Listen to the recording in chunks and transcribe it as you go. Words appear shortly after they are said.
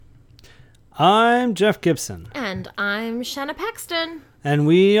I'm Jeff Gibson. And I'm Shanna Paxton. And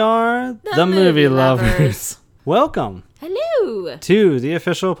we are the Movie Lovers. Welcome. Hello. To the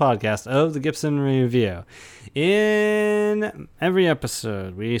official podcast of the Gibson Review. In every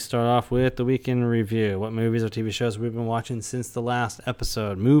episode, we start off with the weekend review. What movies or TV shows we've been watching since the last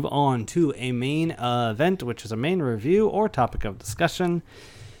episode. Move on to a main event, which is a main review or topic of discussion.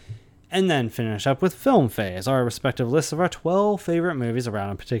 And then finish up with Film Faves, our respective lists of our 12 favorite movies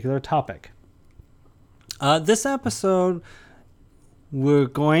around a particular topic. This episode, we're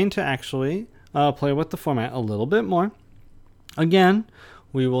going to actually play with the format a little bit more. Again,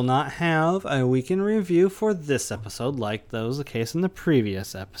 we will not have a weekend review for this episode like that was the case in the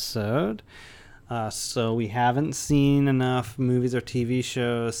previous episode. So we haven't seen enough movies or TV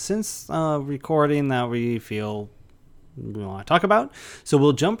shows since recording that we feel we want to talk about. So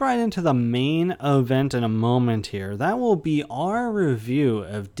we'll jump right into the main event in a moment here. That will be our review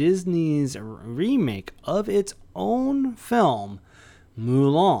of Disney's remake of its own film,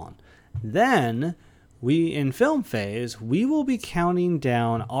 Mulan. Then, in Film Phase, we will be counting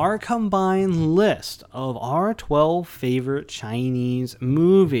down our combined list of our 12 favorite Chinese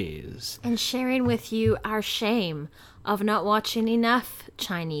movies. And sharing with you our shame of not watching enough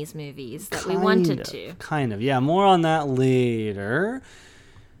Chinese movies that we wanted to. Yeah, more on that later.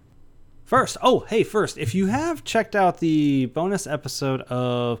 First, if you have checked out the bonus episode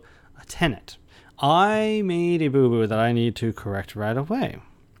of Tenet, I made a boo-boo that I need to correct right away.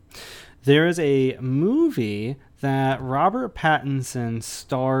 There is a movie that Robert Pattinson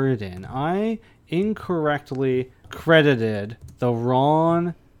starred in. I incorrectly credited the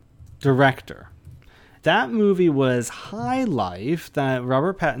wrong director. That movie was High Life that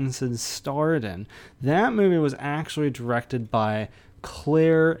Robert Pattinson starred in. That movie was actually directed by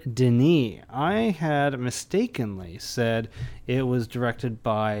Claire Denis. I had mistakenly said it was directed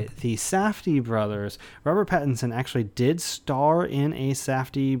by the Safdie brothers. Robert Pattinson actually did star in a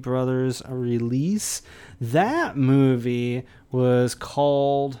Safdie brothers release. That movie was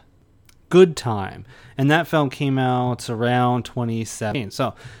called Good Time, and that film came out around 2017.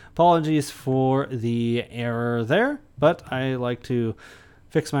 So apologies for the error there, but I like to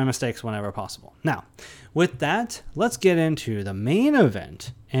fix my mistakes whenever possible. Now, with that, let's get into the main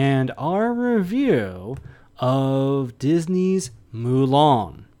event and our review of Disney's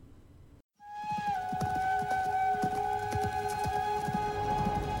Mulan.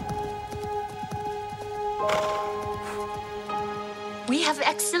 We have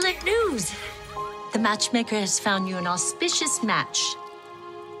excellent news. The matchmaker has found you an auspicious match.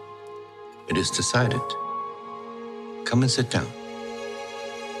 It is decided. Come and sit down.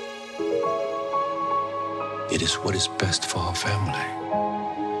 It is what is best for our family.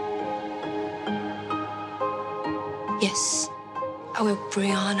 Yes, I will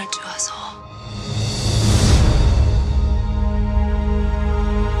bring honor to us all.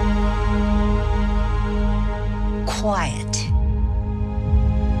 Quiet.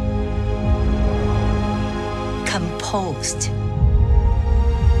 Composed.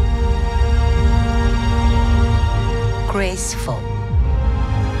 Graceful.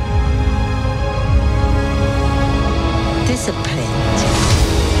 Disciplined.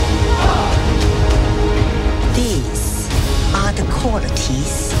 These are the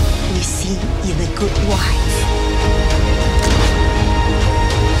qualities we see in a good wife.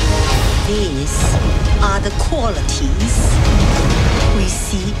 These are the qualities we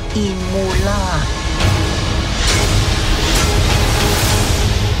see in Mulan.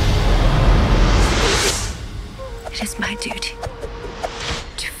 It is my duty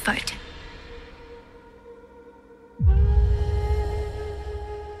to fight.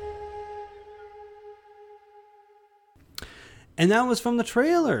 And that was from the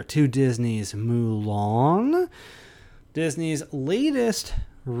trailer to Disney's Mulan, Disney's latest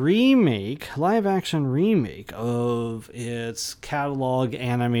live-action remake of its catalog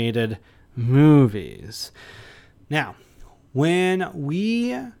animated movies. Now, when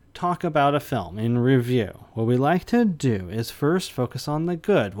we talk about a film in review, what we like to do is first focus on the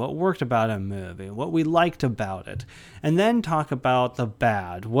good, what worked about a movie, what we liked about it, and then talk about the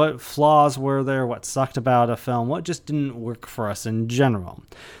bad, what flaws were there, what sucked about a film, what just didn't work for us in general.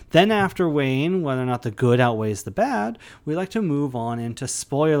 Then after weighing whether or not the good outweighs the bad, we like to move on into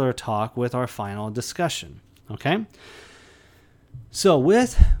spoiler talk with our final discussion. Okay? So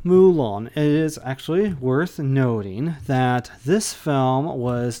with Mulan, it is actually worth noting that this film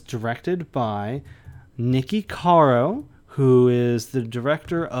was directed by Nikki Caro, who is the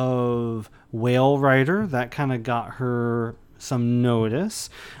director of Whale Rider. That kind of got her some notice.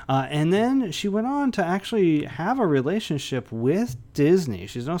 And then she went on to actually have a relationship with Disney.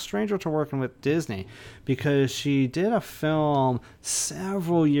 She's no stranger to working with Disney because she did a film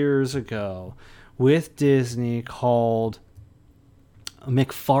several years ago with Disney called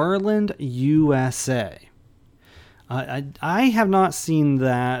McFarland USA. I have not seen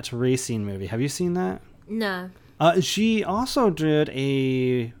that racing movie. Have you seen that? No. She also did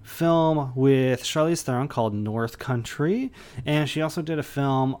a film with Charlize Theron called North Country, and she also did a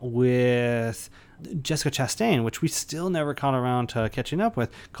film with Jessica Chastain, which we still never caught around to catching up with,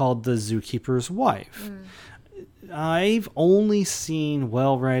 called The Zookeeper's Wife. I've only seen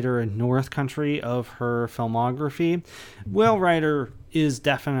Whale Rider and North Country of her filmography. Whale Rider is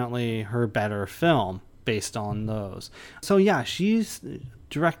definitely her better film based on those. So yeah, she's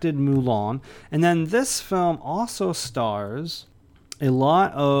directed Mulan, and then this film also stars a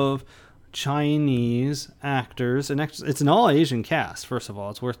lot of Chinese actors, and it's an all-Asian cast. First of all,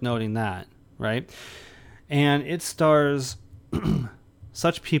 it's worth noting that, right? And it stars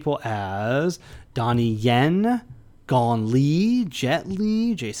such people as Donnie Yen, Gong Li, Jet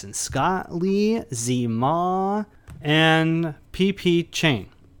Li, Jason Scott Lee, Zima, and P.P. Chang.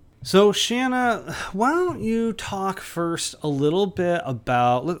 So, Shanna, why don't you talk first a little bit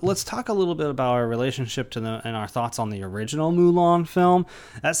about... Let's talk a little bit about our relationship to and our thoughts on the original Mulan film.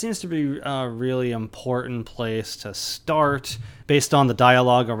 That seems to be a really important place to start based on the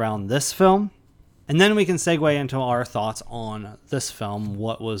dialogue around this film. And then we can segue into our thoughts on this film,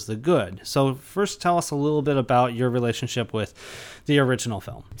 what was the good. So first tell us a little bit about your relationship with the original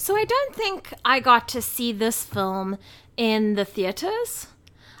film. So I don't think I got to see this film in the theaters.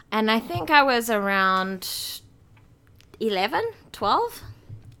 And I think I was around 11, 12.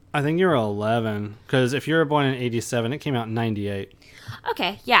 I think you were 11, because if you were born in 87, it came out in 98.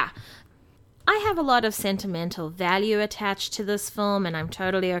 Okay, yeah. I have a lot of sentimental value attached to this film, and I'm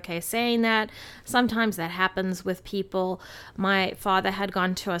totally okay saying that. Sometimes that happens with people. My father had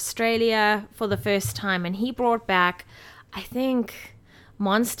gone to Australia for the first time, and he brought back, I think,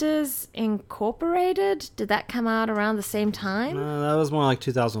 Monsters Incorporated. Did that come out around the same time? That was more like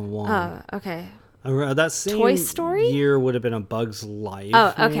 2001. Oh, okay. That same Toy Story? year would have been A Bug's Life.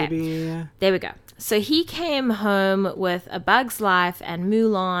 Oh, okay. Maybe. There we go. So he came home with A Bug's Life and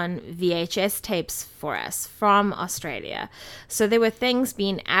Mulan VHS tapes for us from Australia. So there were things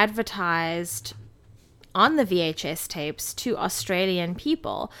being advertised on the VHS tapes to Australian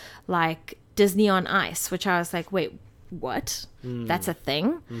people, like Disney on Ice, which I was like, wait, what? That's a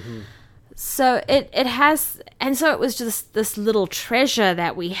thing? Mm-hmm. So it has, and so it was just this little treasure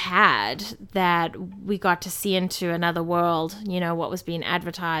that we had, that we got to see into another world, what was being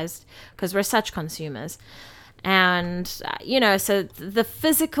advertised, because we're such consumers. And, so the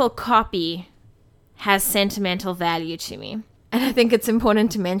physical copy has sentimental value to me. And I think it's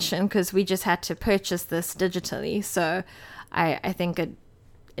important to mention, because we just had to purchase this digitally. So I think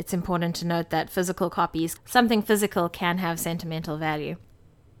it's important to note that physical copies, something physical, can have sentimental value.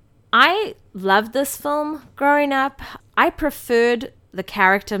 I loved this film growing up. I preferred the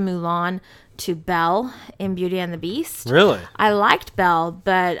character Mulan to Belle in Beauty and the Beast. Really? I liked Belle,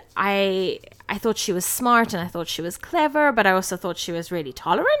 but I thought she was smart and I thought she was clever, but I also thought she was really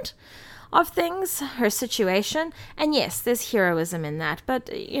tolerant of things, her situation. And yes, there's heroism in that, but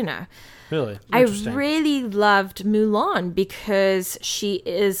Really? I really loved Mulan because she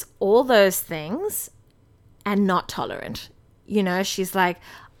is all those things and not tolerant. She's like,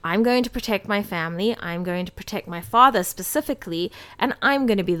 I'm going to protect my family. I'm going to protect my father specifically, and I'm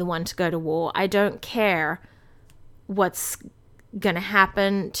going to be the one to go to war. I don't care what's going to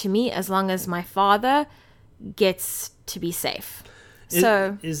happen to me as long as my father gets to be safe.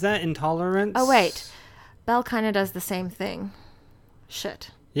 Is that intolerance? Oh, wait. Belle kind of does the same thing. Shit.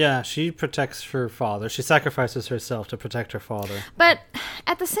 Yeah, she protects her father. She sacrifices herself to protect her father. But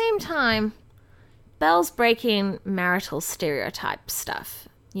at the same time, Belle's breaking marital stereotype stuff.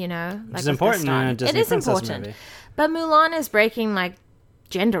 Which is important in a Disney princess movie. But Mulan is breaking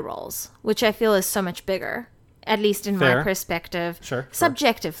gender roles, which I feel is so much bigger, at least in my perspective. Sure.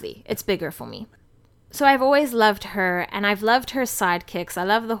 Subjectively, it's bigger for me. So I've always loved her, and I've loved her sidekicks. I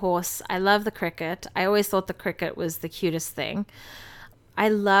love the horse. I love the cricket. I always thought the cricket was the cutest thing. I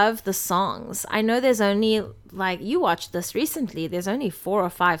love the songs. I know there's only, you watched this recently, there's only 4 or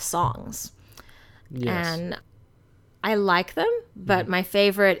 5 songs. Yes. And I like them, but my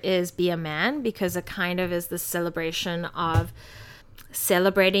favorite is Be a Man, because it kind of is the celebration of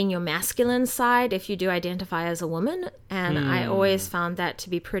celebrating your masculine side if you do identify as a woman. And I always found that to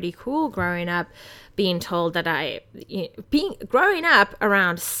be pretty cool growing up, being told that growing up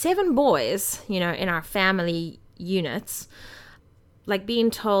around 7 boys, in our family units. Like being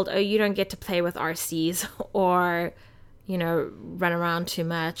told, oh, you don't get to play with RCs or, you know, run around too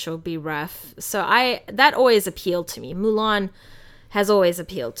much or be rough. So that always appealed to me. Mulan has always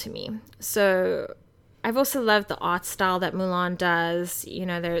appealed to me. So I've also loved the art style that Mulan does. You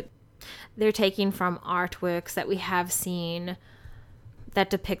know, they're taking from artworks that we have seen that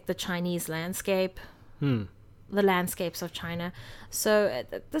depict the Chinese landscape, the landscapes of China. So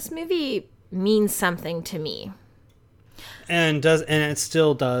this movie means something to me. And it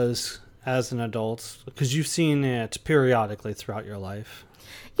still does as an adult, because you've seen it periodically throughout your life.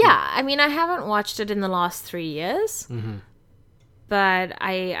 Yeah, I mean, I haven't watched it in the last 3 years, but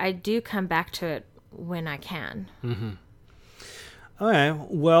I do come back to it when I can. Okay,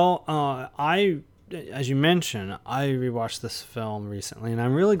 well, as you mentioned, I rewatched this film recently, and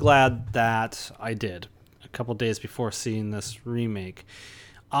I'm really glad that I did a couple days before seeing this remake.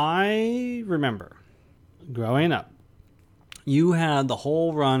 I remember growing up, you had the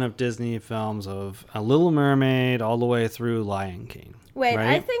whole run of Disney films of A Little Mermaid all the way through Lion King. Wait,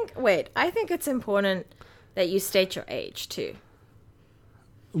 right? I think it's important that you state your age too.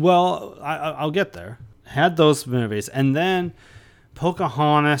 Well, I'll get there. Had those movies, and then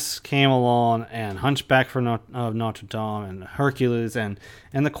Pocahontas came along, and Hunchback of Notre Dame, and Hercules, and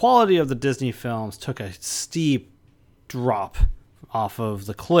the quality of the Disney films took a steep drop off of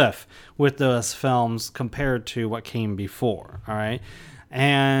the cliff with those films compared to what came before. All right.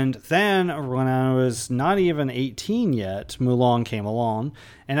 And then when I was not even 18 yet, Mulan came along.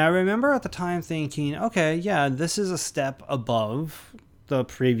 And I remember at the time thinking, okay, yeah, this is a step above the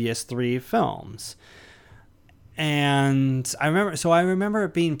previous 3 films. And I remember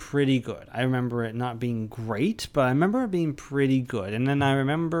it being pretty good. I remember it not being great, but I remember it being pretty good. And then I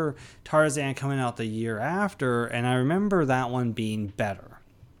remember Tarzan coming out the year after, and I remember that one being better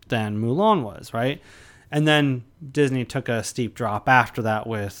than Mulan was, right? And then Disney took a steep drop after that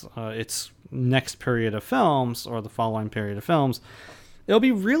with its next period of films, or the following period of films. It'll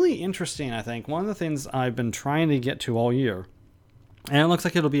be really interesting, I think. One of the things I've been trying to get to all year, and it looks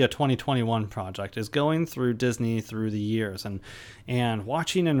like it'll be a 2021 project, is going through Disney through the years and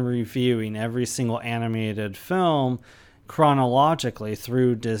watching and reviewing every single animated film chronologically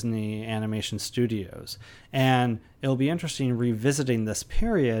through Disney Animation Studios. And it'll be interesting revisiting this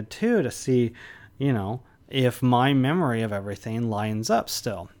period too to see, you know, if my memory of everything lines up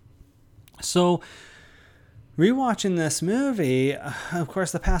still. So rewatching this movie, of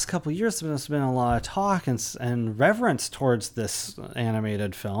course, the past couple of years there's been a lot of talk and reverence towards this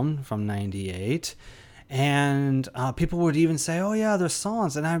animated film from '98, and people would even say, "Oh yeah, there's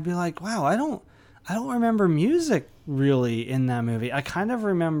songs," and I'd be like, "Wow, I don't remember music really in that movie. I kind of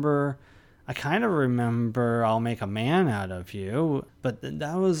remember I'll Make a Man Out of You, but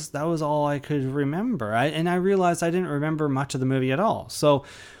that was all I could remember. And I realized I didn't remember much of the movie at all. So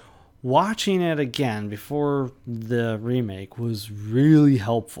watching it again before the remake was really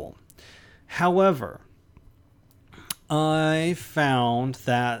helpful. However, I found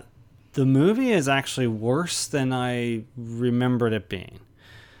that the movie is actually worse than I remembered it being.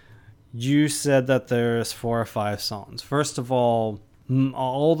 You said that there's 4 or 5 songs. First of all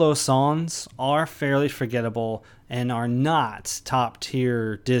those songs are fairly forgettable and are not top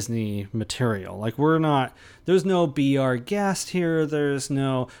tier Disney material. Like, there's no Be Our Guest here, there's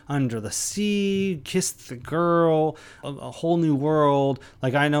no Under the Sea, Kiss the Girl, a Whole New World.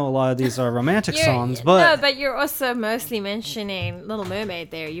 Like, I know a lot of these are romantic songs, but... No, but you're also mostly mentioning Little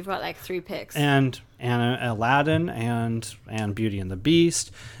Mermaid there. You've got like 3 picks. And Aladdin and Beauty and the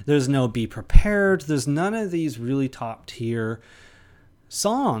Beast. There's no Be Prepared. There's none of these really top tier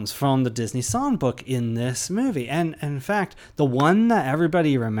songs from the Disney songbook in this movie. And in fact, the one that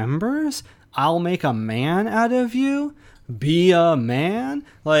everybody remembers, I'll Make a Man Out of You, Be a Man,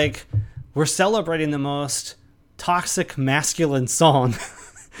 like, we're celebrating the most toxic masculine song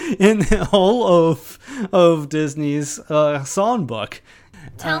in the whole of Disney's songbook.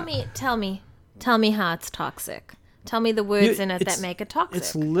 Tell me how it's toxic. Tell me the words in it that make it toxic.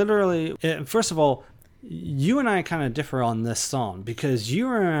 It's literally, first of all, you and I kind of differ on this song because you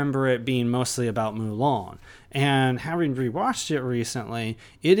remember it being mostly about Mulan. And having rewatched it recently,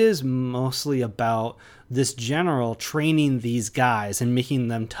 it is mostly about this general training these guys and making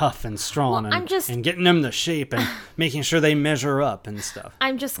them tough and strong and getting them the shape and making sure they measure up and stuff.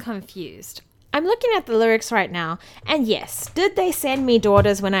 I'm just confused. I'm looking at the lyrics right now, and yes, did they send me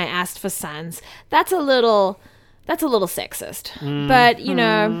daughters when I asked for sons? That's a little sexist. Mm-hmm. But, you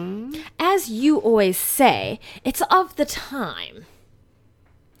know, as you always say, it's of the time.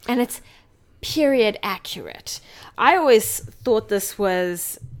 And it's period accurate. I always thought this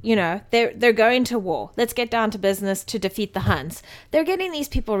was you know, they're going to war. Let's get down to business to defeat the Huns. They're getting these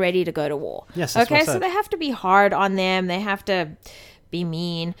people ready to go to war. Yes, that's okay, so they have to be hard on them. They have to be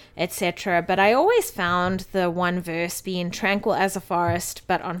mean, etc. But I always found the one verse being tranquil as a forest,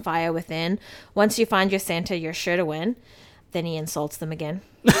 but on fire within. Once you find your center, you're sure to win. Then he insults them again.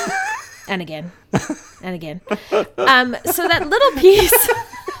 And again. And again. So that little piece...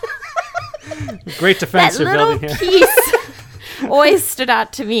 Great defense you're building here. Piece always stood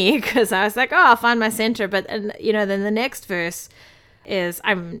out to me because I was like, oh, I'll find my center. But, you know, then the next verse is,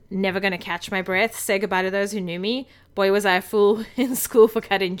 I'm never going to catch my breath. Say goodbye to those who knew me. Boy, was I a fool in school for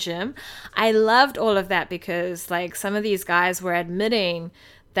cutting gym. I loved all of that because, like, some of these guys were admitting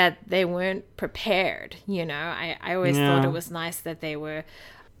that they weren't prepared. You know, I always thought it was nice that they were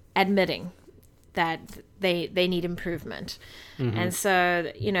admitting that they need improvement. And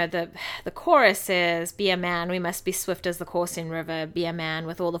so, you know, the chorus is, be a man, we must be swift as the coursing river, be a man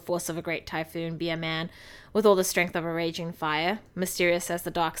with all the force of a great typhoon, be a man with all the strength of a raging fire, mysterious as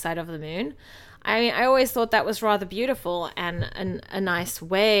the dark side of the moon. I mean, I always thought that was rather beautiful and a nice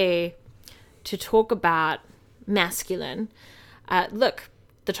way to talk about masculine. Look,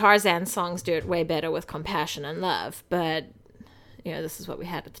 the Tarzan songs do it way better with compassion and love, but you know, this is what we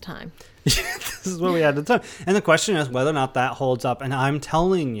had at the time. This is what we had at the time. And the question is whether or not that holds up. And I'm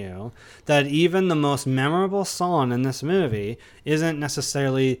telling you that even the most memorable song in this movie isn't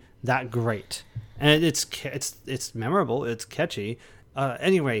necessarily that great. And it's memorable. It's catchy.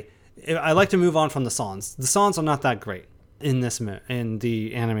 Anyway, I like to move on from the songs. The songs are not that great in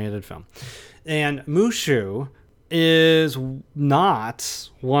the animated film. And Mushu is not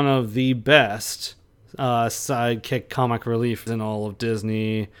one of the best sidekick comic relief in all of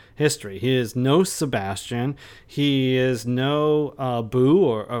Disney history. He is no Sebastian. He is no Boo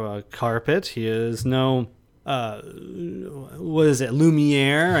or Carpet. He is no what is it,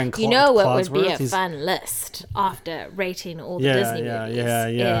 Lumiere and you know what Clodsworth. Would be a fun list after rating all the Disney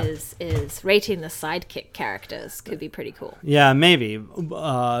movies is rating the sidekick characters. Could be pretty cool. Yeah, maybe.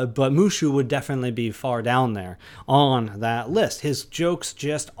 But Mushu would definitely be far down there on that list. His jokes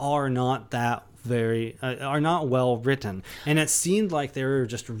just are not that are not well written, and it seemed like they were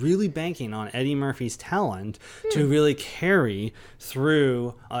just really banking on Eddie Murphy's talent to really carry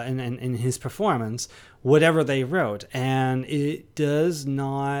through in his performance whatever they wrote, and it does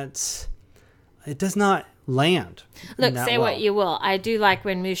not land. Look, say what you will, I do like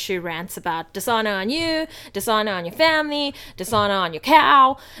when Mushu rants about dishonor on you, dishonor on your family, dishonor on your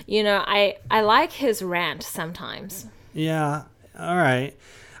cow. You know, I like his rant sometimes. Yeah, all right.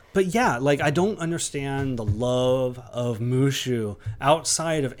 But yeah, like, I don't understand the love of Mushu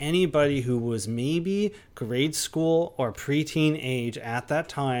outside of anybody who was maybe grade school or preteen age at that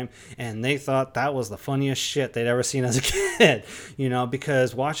time, and they thought that was the funniest shit they'd ever seen as a kid, you know,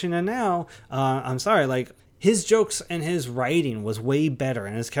 because watching it now, I'm sorry, like, his jokes and his writing was way better,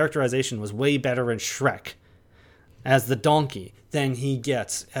 and his characterization was way better in Shrek as the donkey than he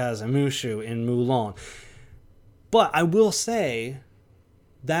gets as a Mushu in Mulan. But I will say,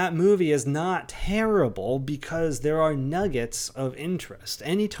 that movie is not terrible because there are nuggets of interest.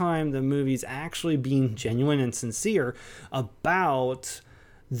 Anytime the movie's actually being genuine and sincere about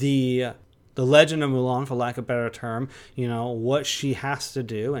the legend of Mulan, for lack of a better term, you know, what she has to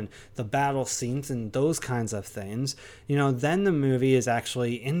do and the battle scenes and those kinds of things, you know, then the movie is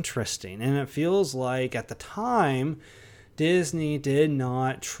actually interesting. And it feels like at the time, Disney did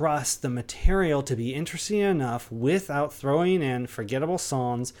not trust the material to be interesting enough without throwing in forgettable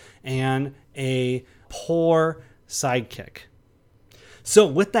songs and a poor sidekick. So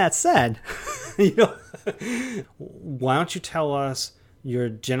with that said, you know, why don't you tell us your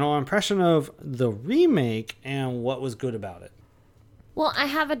general impression of the remake and what was good about it? Well, I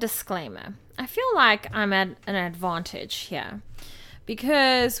have a disclaimer. I feel like I'm at an advantage here,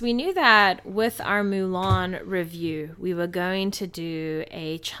 because we knew that with our Mulan review, we were going to do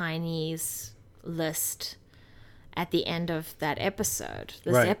a Chinese list at the end of that episode.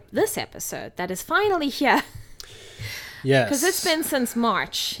 This episode that is finally here. Yes. Because it's been since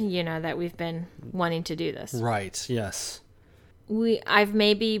March, you know, that we've been wanting to do this. Right, yes. I've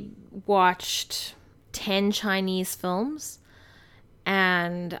maybe watched 10 Chinese films,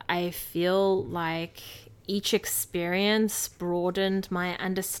 and I feel like each experience broadened my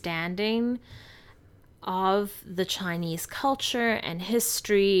understanding of the Chinese culture and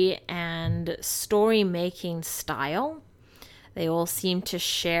history and story-making style. They all seem to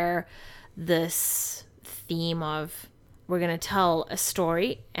share this theme of we're going to tell a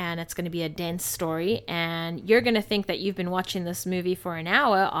story, and it's going to be a dense story, and you're going to think that you've been watching this movie for an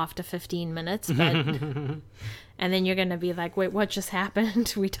hour after 15 minutes, but and then you're going to be like, wait, what just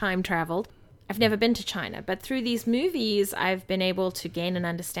happened? We time traveled. I've never been to China, but through these movies, I've been able to gain an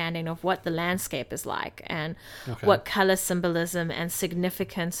understanding of what the landscape is like and what color symbolism and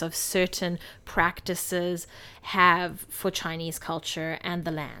significance of certain practices have for Chinese culture and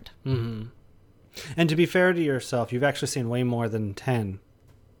the land. Mm-hmm. And to be fair to yourself, you've actually seen way more than 10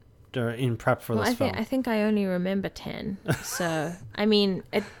 in prep for this film. I think I only remember 10. So, I mean,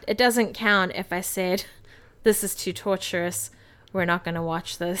 it doesn't count if I said, this is too torturous, we're not going to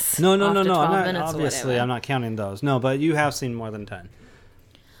watch this. No. Obviously, I'm not counting those. No, but you have seen more than 10.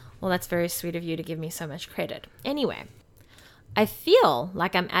 Well, that's very sweet of you to give me so much credit. Anyway, I feel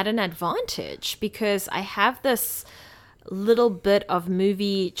like I'm at an advantage because I have this little bit of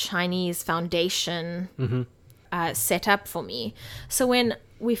movie Chinese foundation set up for me. So when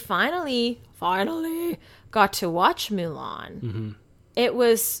we finally got to watch Mulan, it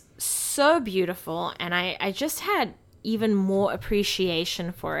was so beautiful, and I just had even more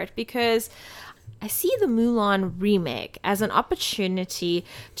appreciation for it because I see the Mulan remake as an opportunity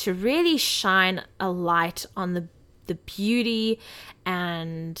to really shine a light on the beauty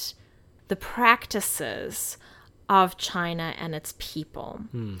and the practices of China and its people.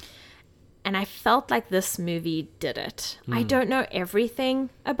 And I felt like this movie did it. I don't know everything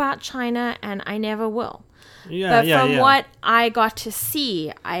about China, and I never will. But from what I got to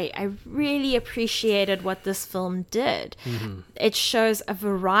see, I really appreciated what this film did. It shows a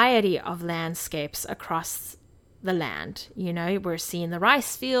variety of landscapes across the land. You know, we're seeing the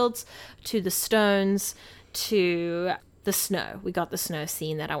rice fields to the stones to the snow. We got the snow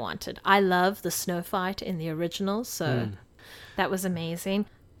scene that I wanted. I love the snow fight in the original, so that was amazing.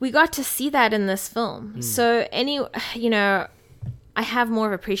 We got to see that in this film. So I have more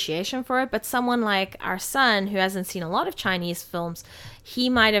of appreciation for it, but someone like our son who hasn't seen a lot of Chinese films, he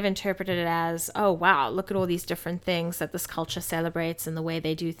might have interpreted it as, oh, wow, look at all these different things that this culture celebrates and the way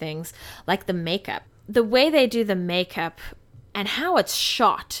they do things, like the makeup. The way they do the makeup and how it's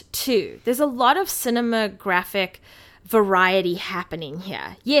shot, too. There's a lot of cinematographic variety happening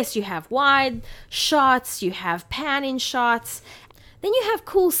here. Yes, you have wide shots, you have panning shots, then you have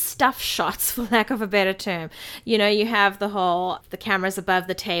cool stuff shots, for lack of a better term. You know, you have the camera's above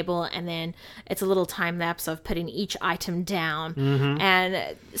the table, and then it's a little time lapse of putting each item down.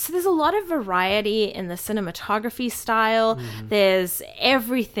 And so there's a lot of variety in the cinematography style. There's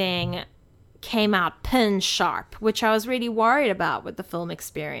everything came out pin sharp, which I was really worried about with the film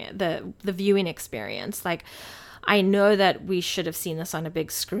experience, the viewing experience. Like, I know that we should have seen this on a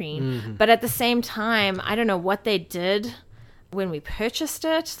big screen, but at the same time, I don't know what they did when we purchased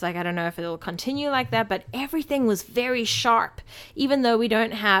it. Like, I don't know if it'll continue like that, but everything was very sharp, even though we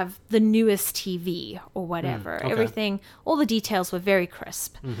don't have the newest TV or whatever. Everything, all the details were very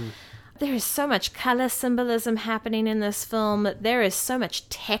crisp. There is so much color symbolism happening in this film. There is so much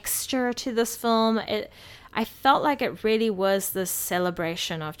texture to this film. I felt like it really was this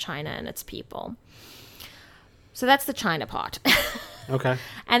celebration of China and its people. So that's the China part. Okay.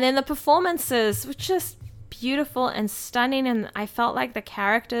 And then the performances were just beautiful and stunning, and I felt like the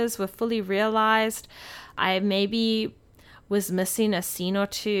characters were fully realized. I maybe was missing a scene or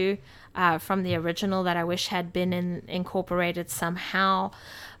two from the original that I wish had been incorporated somehow.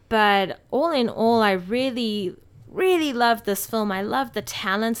 But all in all, I really, really loved this film. I loved the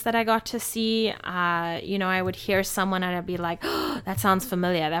talents that I got to see. I would hear someone and I'd be like, oh, that sounds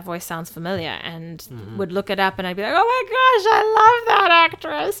familiar. That voice sounds familiar. And would look it up and I'd be like, oh my gosh, I love that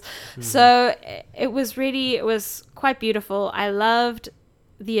actress. So it was quite beautiful. I loved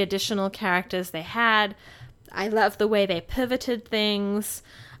the additional characters they had. I loved the way they pivoted things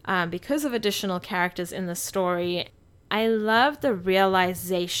because of additional characters in the story. I love the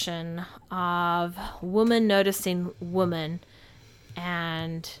realization of woman noticing woman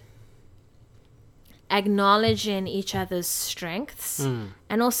and acknowledging each other's strengths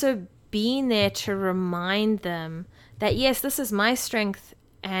and also being there to remind them that, yes, this is my strength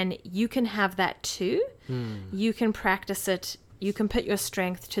and you can have that too. You can practice it. You can put your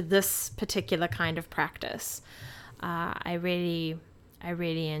strength to this particular kind of practice. I really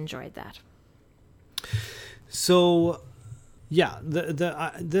enjoyed that. So, yeah,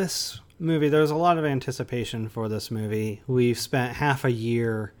 this movie, there's a lot of anticipation for this movie. We've spent half a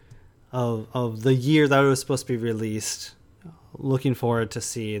year of the year that it was supposed to be released looking forward to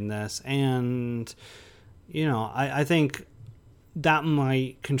seeing this. And, I think that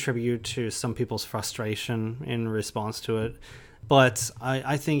might contribute to some people's frustration in response to it. But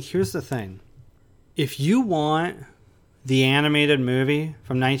I think here's the thing. If you want the animated movie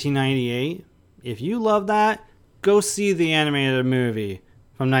from 1998, if you love that, go see the animated movie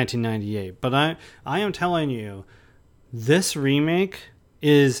from 1998. But I am telling you, this remake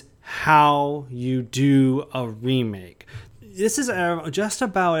is how you do a remake. This is just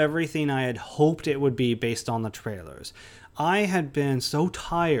about everything I had hoped it would be based on the trailers. I had been so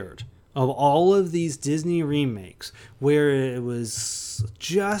tired of all of these Disney remakes where it was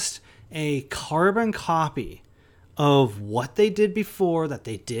just a carbon copy of what they did before, that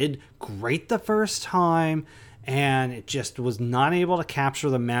they did great the first time, and it just was not able to capture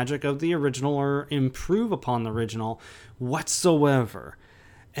the magic of the original or improve upon the original whatsoever.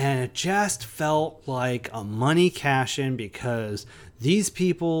 And it just felt like a money cash-in because these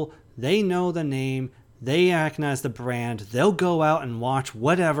people, they know the name, they recognize the brand, they'll go out and watch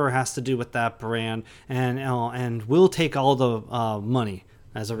whatever has to do with that brand, and we'll take all the money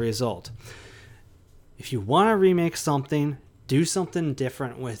as a result. If you want to remake something, do something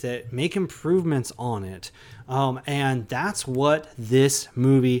different with it, make improvements on it, and that's what this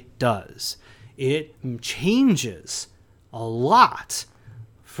movie does. It changes a lot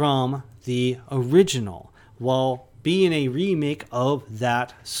from the original while being a remake of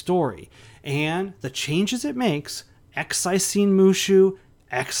that story. And the changes it makes, excising Mushu,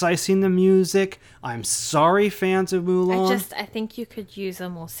 excising the music. I'm sorry, fans of Mulan. I think you could use a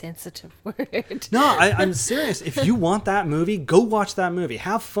more sensitive word. No, I'm serious. If you want that movie, go watch that movie.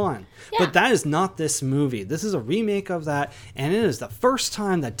 Have fun. Yeah. But that is not this movie. This is a remake of that, and it is the first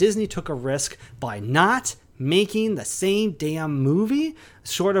time that Disney took a risk by not making the same damn movie,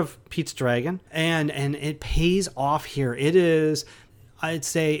 short of Pete's Dragon, and it pays off here. It is, I'd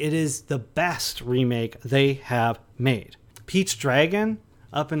say, it is the best remake they have made. Pete's Dragon,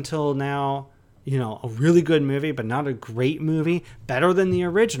 up until now, a really good movie, but not a great movie. Better than the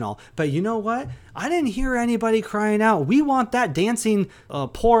original. But you know what? I didn't hear anybody crying out, we want that dancing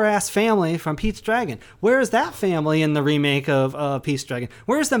poor-ass family from Pete's Dragon. Where's that family in the remake of Pete's Dragon?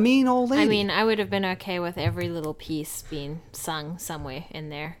 Where's the mean old lady? I mean, I would have been okay with every little piece being sung somewhere in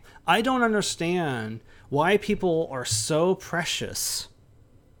there. I don't understand why people are so precious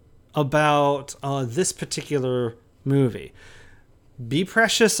about this particular movie. Be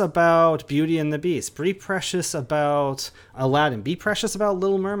precious about Beauty and the Beast. Be precious about Aladdin. Be precious about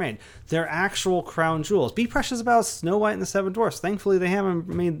Little Mermaid. Their actual crown jewels. Be precious about Snow White and the Seven Dwarfs. Thankfully, they haven't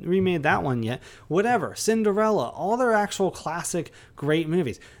remade that one yet. Whatever. Cinderella. All their actual classic great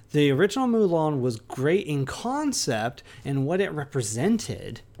movies. The original Mulan was great in concept and what it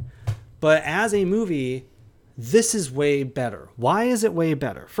represented. But as a movie, this is way better. Why is it way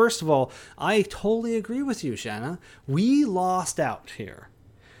better? First of all, I totally agree with you, Shanna. We lost out here.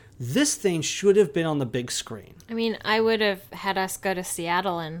 This thing should have been on the big screen. I mean, I would have had us go to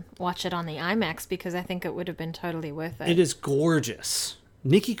Seattle and watch it on the IMAX because I think it would have been totally worth it. It is gorgeous.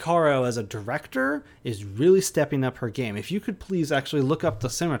 Nikki Caro as a director is really stepping up her game. If you could please actually look up the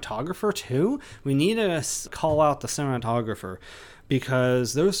cinematographer too. We need to call out the cinematographer,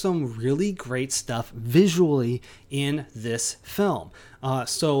 because there's some really great stuff visually in this film.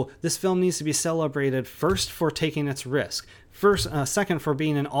 So this film needs to be celebrated first for taking its risk. Second, for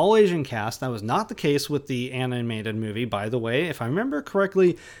being an all-Asian cast. That was not the case with the animated movie, by the way. If I remember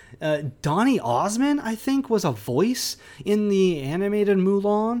correctly, Donny Osmond, I think, was a voice in the animated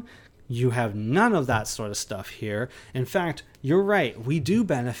Mulan. You have none of that sort of stuff here. In fact, you're right. We do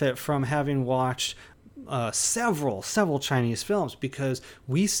benefit from having watched several Chinese films, because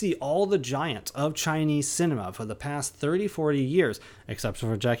we see all the giants of Chinese cinema for the past 30-40 years, except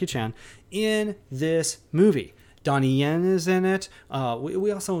for Jackie Chan, in this movie. Donnie Yen is in it.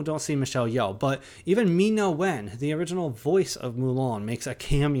 We also don't see Michelle Yeoh, but even Mina Wen, the original voice of Mulan, makes a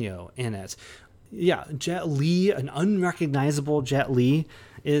cameo in it. Yeah, Jet Li, an unrecognizable Jet Li,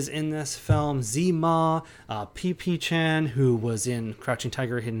 is in this film. Zima, P.P. Chan, who was in Crouching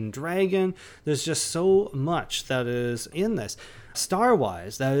Tiger, Hidden Dragon. There's just so much that is in this.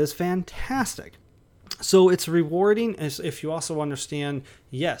 Star-wise, that is fantastic. So it's rewarding if you also understand,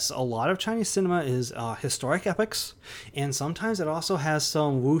 yes, a lot of Chinese cinema is historic epics, and sometimes it also has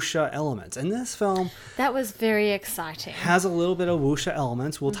some wuxia elements. And this film... That was very exciting. ...has a little bit of wuxia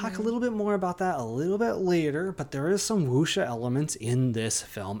elements. We'll talk a little bit more about that a little bit later, but there is some wuxia elements in this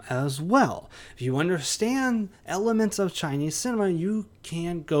film as well. If you understand elements of Chinese cinema, you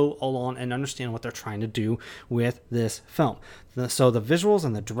can go along and understand what they're trying to do with this film. So the visuals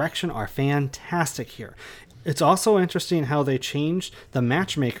and the direction are fantastic here. It's also interesting how they changed the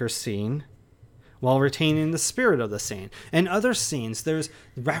matchmaker scene while retaining the spirit of the scene. In other scenes, there's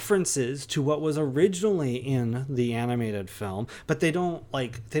references to what was originally in the animated film, but they don't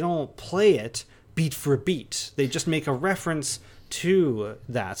play it beat for beat. They just make a reference to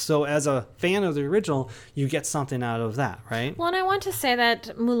that. So as a fan of the original, you get something out of that, right? Well, and I want to say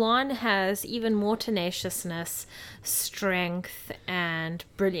that Mulan has even more tenaciousness, strength, and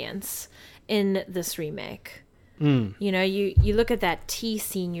brilliance in this remake. You know, you look at that tea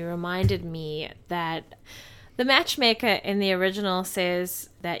scene, you reminded me that the matchmaker in the original says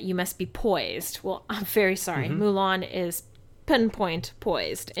that you must be poised. Well, I'm very sorry. Mulan is pinpoint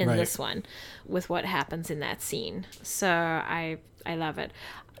poised in this one with what happens in that scene. So I love it.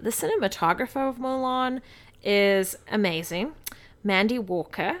 The cinematographer of Mulan is amazing. Mandy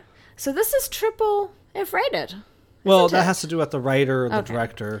Walker. So this is triple F rated. Well, that has to do with the writer, the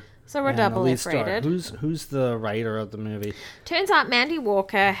director. So we're double F rated. Who's the writer of the movie? Turns out Mandy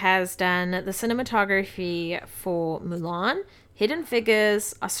Walker has done the cinematography for Mulan, Hidden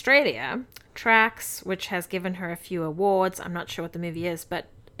Figures, Australia, Tracks, which has given her a few awards. I'm not sure what the movie is, but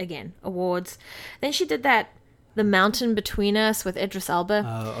again, awards. Then she did The Mountain Between Us with Idris Elba.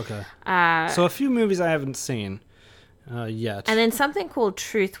 Oh, okay. So a few movies I haven't seen yet. And then something called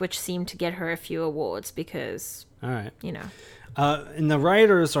Truth, which seemed to get her a few awards because, all right, you know. And the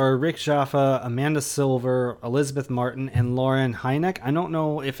writers are Rick Jaffa, Amanda Silver, Elizabeth Martin, and Lauren Hynek. I don't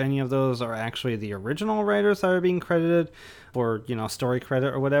know if any of those are actually the original writers that are being credited for, you know, story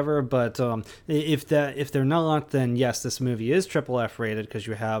credit or whatever. But if they're not, then yes, this movie is triple F rated because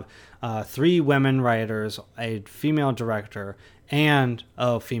you have 3 women writers, a female director, and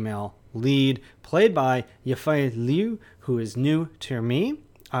a female lead played by Yafei Liu, who is new to me.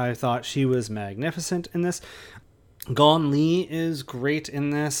 I thought she was magnificent in this. Gong Li is great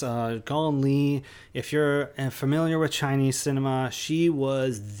in this. Gong Li, if you're familiar with Chinese cinema, she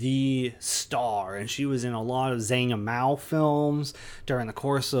was the star, and she was in a lot of Zhang Mao films during the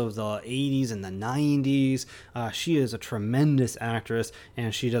course of the 80s and the 90s. She is a tremendous actress,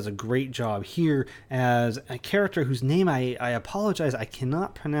 and she does a great job here as a character whose name I apologize, I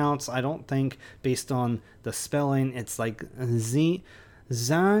cannot pronounce. I don't think, based on the spelling, it's like Zhang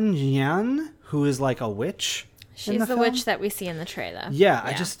Jian, who is like a witch. She's the witch that we see in the trailer. Yeah.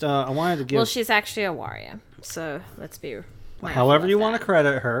 I just I wanted to give... Well, she's actually a warrior, so let's be... However you want to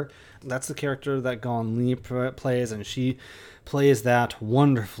credit her, that's the character that Gong Li plays, and she plays that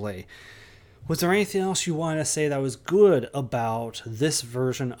wonderfully. Was there anything else you wanted to say that was good about this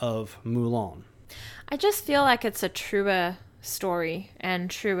version of Mulan? I just feel like it's a truer story and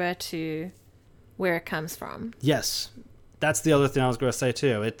truer to where it comes from. Yes. That's the other thing I was going to say,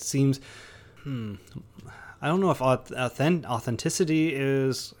 too. It seems... I don't know if authenticity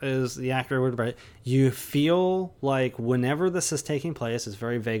is the accurate word, but you feel like whenever this is taking place, it's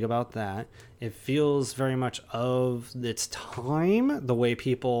very vague about that. It feels very much of its time, the way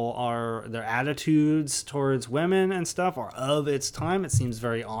people are, their attitudes towards women and stuff are of its time. It seems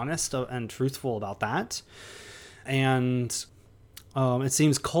very honest and truthful about that. And it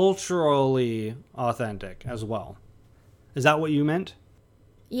seems culturally authentic as well. Is that what you meant?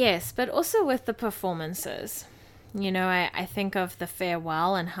 Yes, but also with the performances. You know, I think of The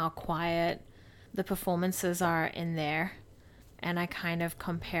Farewell and how quiet the performances are in there. And I kind of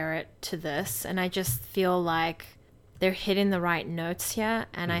compare it to this. And I just feel like they're hitting the right notes here.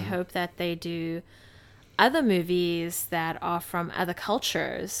 And I hope that they do other movies that are from other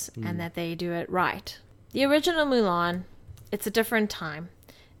cultures and that they do it right. The original Mulan, it's a different time.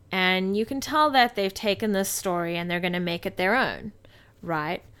 And you can tell that they've taken this story and they're going to make it their own.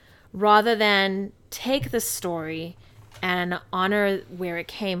 Right? Rather than take the story and honor where it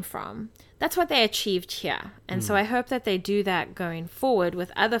came from. That's what they achieved here. And so I hope that they do that going forward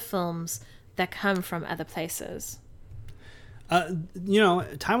with other films that come from other places. You know,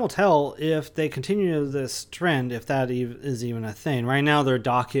 time will tell if they continue this trend, if that is even a thing. Right now, their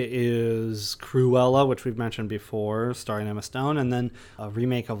docket is Cruella, which we've mentioned before, starring Emma Stone, and then a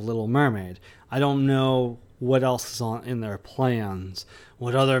remake of Little Mermaid. I don't know what else is in their plans.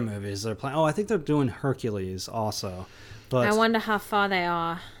 What other movies they're planning? Oh, I think they're doing Hercules also. But I wonder how far they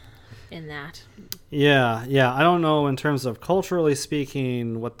are in that. Yeah. I don't know in terms of culturally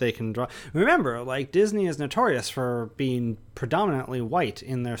speaking what they can draw. Remember, like Disney is notorious for being predominantly white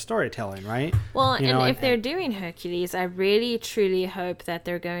in their storytelling, right? Well, if they're doing Hercules, I really truly hope that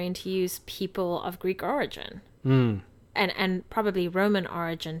they're going to use people of Greek origin. And probably Roman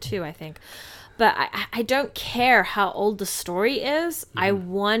origin too, I think. But I don't care how old the story is. I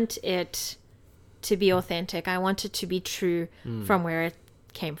want it to be authentic. I want it to be true from where it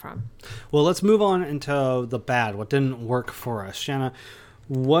came from. Well, let's move on into the bad. What didn't work for us, Shanna?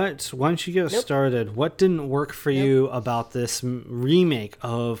 Once you get started, what didn't work for you about this remake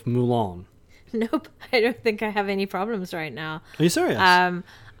of Mulan? Nope, I don't think I have any problems right now. Are you serious?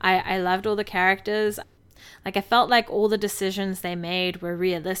 I loved all the characters. Like, I felt like all the decisions they made were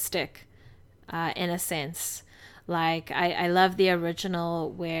realistic, in a sense. Like, I love the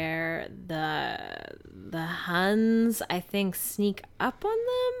original where the Huns, I think, sneak up on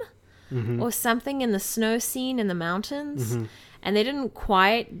them or something in the snow scene in the mountains. And they didn't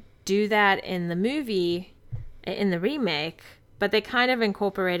quite do that in the movie, in the remake, but they kind of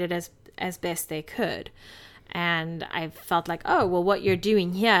incorporated as best they could. And I felt like, oh, well, what you're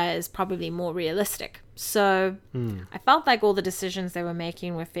doing here is probably more realistic. So I felt like all the decisions they were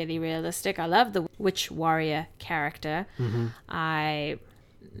making were fairly realistic. I love the witch warrior character.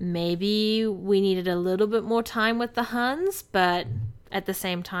 Maybe we needed a little bit more time with the Huns, but at the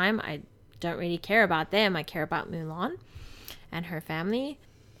same time, I don't really care about them. I care about Mulan and her family.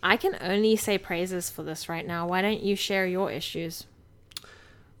 I can only say praises for this right now. Why don't you share your issues?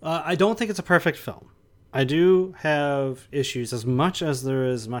 I don't think it's a perfect film. I do have issues. As much as there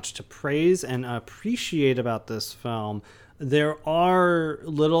is much to praise and appreciate about this film, there are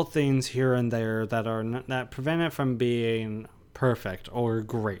little things here and there that prevent it from being perfect or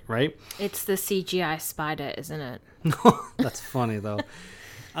great, right? It's the CGI spider, isn't it? That's funny, though.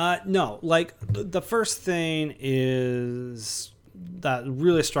 No, like, the first thing is that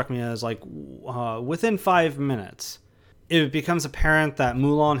really struck me as, like, within 5 minutes, it becomes apparent that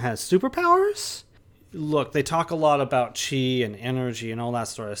Mulan has superpowers. Look, they talk a lot about chi and energy and all that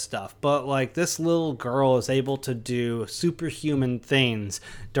sort of stuff, but like, this little girl is able to do superhuman things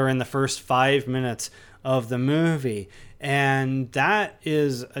during the first 5 minutes of the movie, and that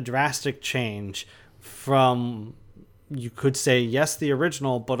is a drastic change from, you could say, yes, the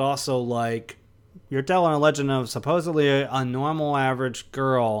original, but also, like, you're telling a legend of supposedly a normal average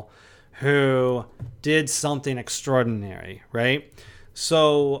girl who did something extraordinary, right?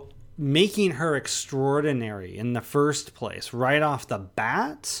 So making her extraordinary in the first place, right off the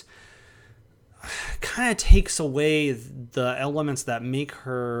bat, kind of takes away the elements that make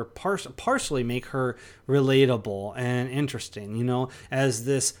her partially make her relatable and interesting, you know, as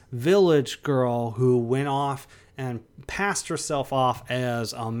this village girl who went off and passed herself off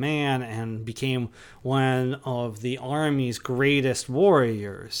as a man and became one of the army's greatest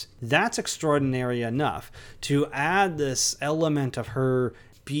warriors. That's extraordinary enough. To add this element of her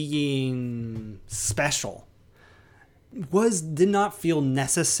being special did not feel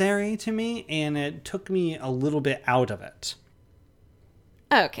necessary to me, and it took me a little bit out of it.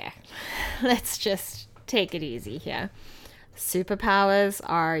 Okay, let's just take it easy here. Superpowers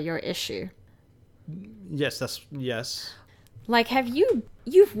are your issue. Yes. Like,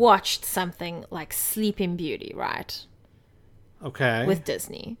 you've watched something like Sleeping Beauty, right? Okay. With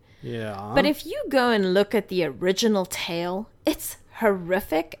Disney. Yeah. But if you go and look at the original tale, it's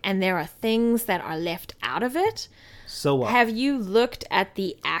horrific, and there are things that are left out of it. So what? Have you looked at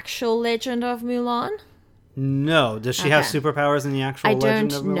the actual Legend of Mulan? No. Does she have superpowers in the actual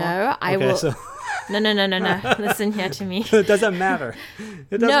Legend of Mulan? I don't know. So... No. Listen here to me. It doesn't matter.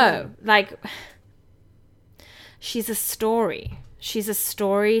 Like, she's a story. She's a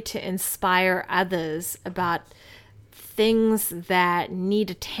story to inspire others about things that need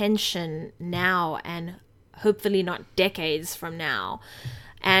attention now and hopefully not decades from now.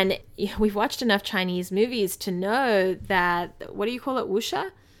 And we've watched enough Chinese movies to know that, what do you call it, wuxia?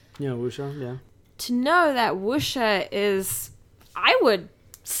 Yeah, wuxia, yeah. To know that wuxia is, I would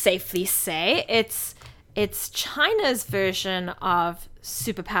safely say, it's China's version of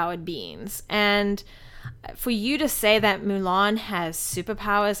superpowered beings. And for you to say that Mulan has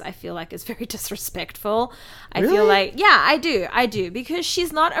superpowers, I feel like is very disrespectful. I feel like, yeah, I do, because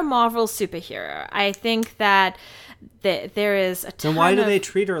she's not a Marvel superhero. I think that there is a ton. Then why do they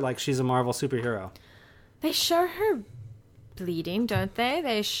treat her like she's a Marvel superhero? They show her bleeding, don't they?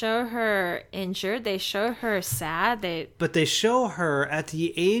 They show her injured. They show her sad. But they show her at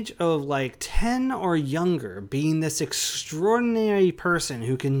the age of like 10 or younger being this extraordinary person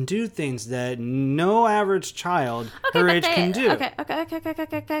who can do things that no average child her age can do. Okay.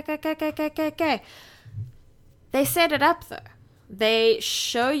 They set it up though. They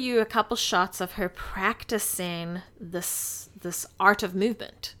show you a couple shots of her practicing this art of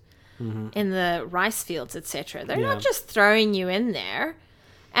movement. In the rice fields, etc. They're not just throwing you in there,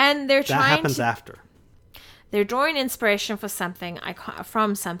 and they're trying. That happens after. They're drawing inspiration for something.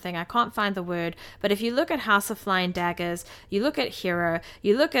 From something. I can't find the word. But if you look at House of Flying Daggers, you look at Hero,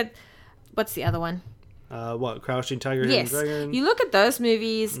 you look at what's the other one? Crouching Tiger, Hidden Dragon. You look at those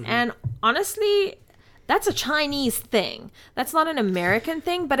movies, and honestly, that's a Chinese thing. That's not an American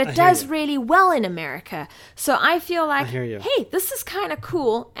thing, but it does really well in America. So I feel like, hey, this is kind of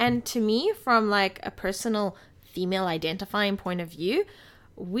cool. And to me, from like a personal female identifying point of view,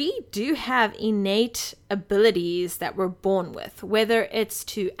 we do have innate abilities that we're born with, whether it's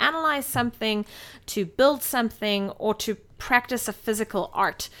to analyze something, to build something, or to practice a physical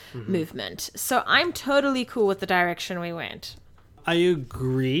art movement. So I'm totally cool with the direction we went. I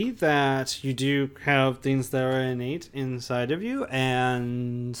agree that you do have things that are innate inside of you,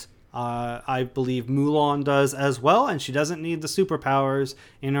 and I believe Mulan does as well, and she doesn't need the superpowers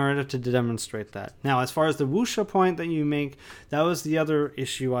in order to demonstrate that. Now, as far as the wuxia point that you make, that was the other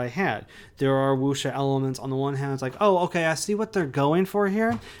issue I had. There are wuxia elements. On the one hand, it's like, oh, okay, I see what they're going for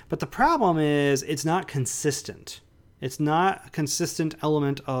here, but the problem is it's not consistent. It's not a consistent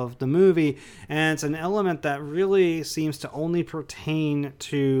element of the movie, and it's an element that really seems to only pertain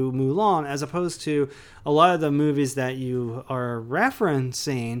to Mulan, as opposed to a lot of the movies that you are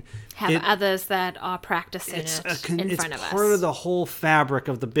referencing. Have others that are practicing it in front of us. It's part of the whole fabric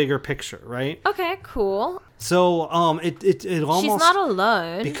of the bigger picture, right? Okay, cool. So it almost... She's not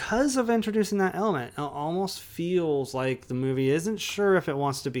alone. Because of introducing that element, it almost feels like the movie isn't sure if it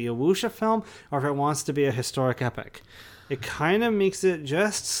wants to be a wuxia film or if it wants to be a historic epic. It kind of makes it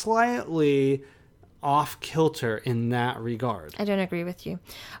just slightly off kilter in that regard. I don't agree with you.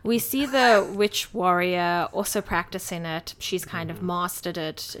 We see the witch warrior also practicing it. She's kind of mastered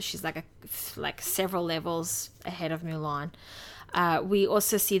it. She's like several levels ahead of Mulan. We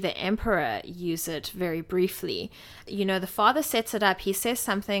also see the emperor use it very briefly. You know, the father sets it up. He says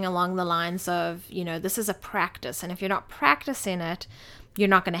something along the lines of, you know, this is a practice, and if you're not practicing it, you're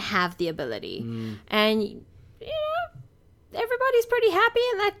not going to have the ability. And, you know, everybody's pretty happy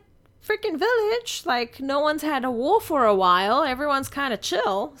in that freaking village. Like, no one's had a war for a while. Everyone's kind of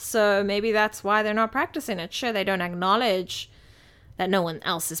chill. So maybe that's why they're not practicing it. Sure, they don't acknowledge that no one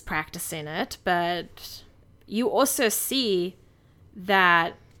else is practicing it, but you also see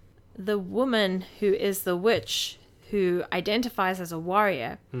that the woman who is the witch, who identifies as a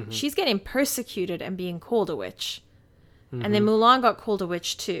warrior, she's getting persecuted and being called a witch. And then Mulan got called a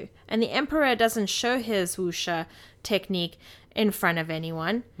witch too. And the emperor doesn't show his wuxia technique in front of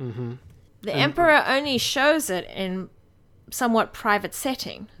anyone. The emperor only shows it in somewhat private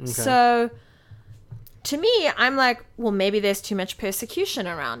setting. Okay. So to me, I'm like, well, maybe there's too much persecution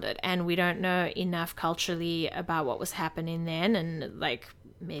around it, and we don't know enough culturally about what was happening then, and like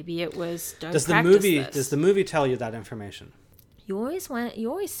maybe it was does the movie tell you that information? You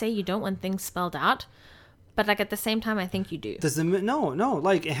always say you don't want things spelled out, but like at the same time, I think you do. No,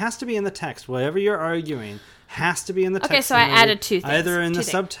 like it has to be in the text. Whatever you're arguing has to be in the text. Okay, so I added two things. Either in the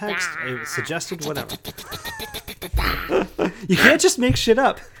subtext, a suggested, whatever. You can't just make shit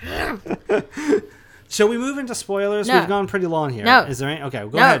up. Shall we move into spoilers? No. We've gone pretty long here. No. Is there any? Okay,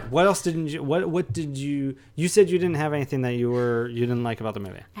 go ahead. What else didn't you? What did you? You said you didn't have anything that you didn't like about the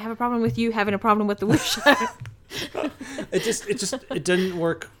movie. I have a problem with you having a problem with the wuxia. It didn't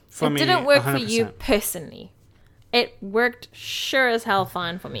work for me. It didn't work 100%. for you personally. It worked sure as hell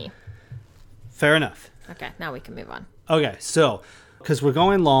fine for me. Fair enough. Okay, now we can move on. Okay, so because we're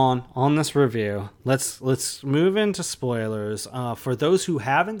going long on this review, let's move into spoilers. For those who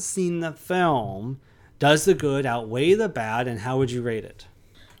haven't seen the film, does the good outweigh the bad, and how would you rate it?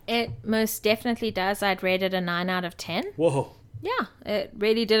 It most definitely does. I'd rate it a 9 out of 10. Whoa. Yeah, it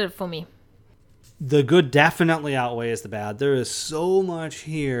really did it for me. The good definitely outweighs the bad. There is so much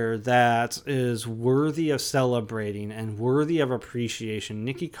here that is worthy of celebrating and worthy of appreciation.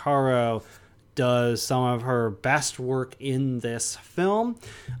 Nikki Caro does some of her best work in this film,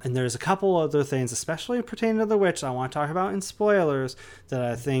 and there's a couple other things, especially pertaining to the witch, I want to talk about in spoilers, that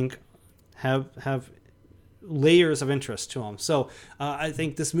I think have layers of interest to them. So I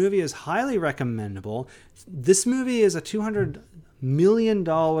think this movie is highly recommendable. This movie is a $200 million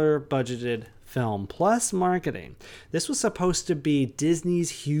budgeted film plus marketing. This was supposed to be Disney's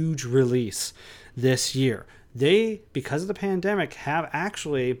huge release this year. They, because of the pandemic, have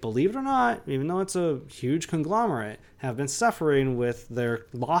actually, believe it or not, even though it's a huge conglomerate, have been suffering with their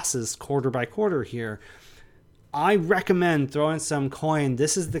losses quarter by quarter here. I recommend throwing some coin.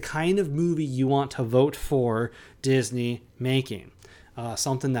 This is the kind of movie you want to vote for Disney making.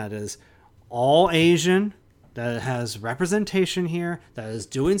 Something that is all Asian, that has representation here, that is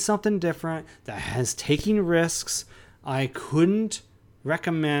doing something different, that has taking risks. I couldn't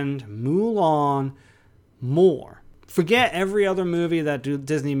recommend Mulan more. Forget every other movie that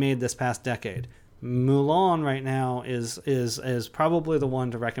Disney made this past decade. Mulan right now is probably the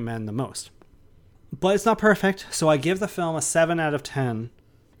one to recommend the most. But it's not perfect, so I give the film a 7 out of 10.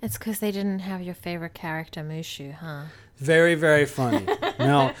 It's because they didn't have your favorite character, Mushu, huh? Very, very funny.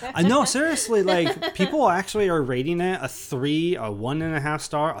 No, I know, seriously, like, people actually are rating it a 3, a 1.5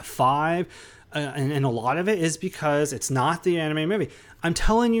 star, a 5. And a lot of it is because it's not the animated movie. I'm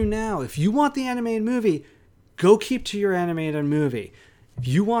telling you now, if you want the animated movie, go keep to your animated movie. If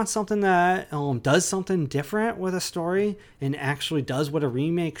you want something that does something different with a story and actually does what a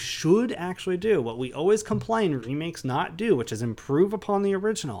remake should actually do, what we always complain remakes not do, which is improve upon the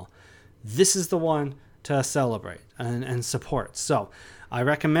original, this is the one to celebrate and support. So I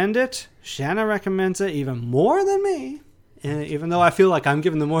recommend it. Shanna recommends it even more than me. And even though I feel like I'm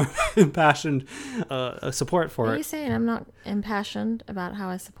giving the more impassioned support for it. Are you saying I'm not impassioned about how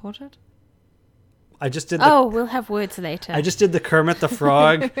I support it? I just did we'll have words later. I just did the Kermit the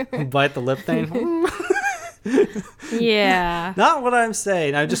Frog bite the lip thing. Yeah. Not what I'm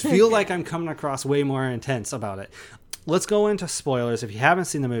saying. I just feel like I'm coming across way more intense about it. Let's go into spoilers. If you haven't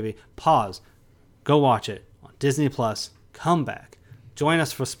seen the movie, pause. Go watch it on Disney Plus. Come back. Join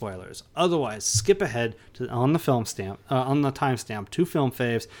us for spoilers. Otherwise, skip ahead on the timestamp to Film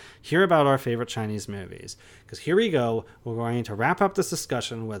Faves. Hear about our favorite Chinese movies. Because here we go. We're going to wrap up this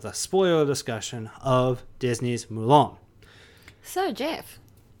discussion with a spoiler discussion of Disney's Mulan. So, Jeff.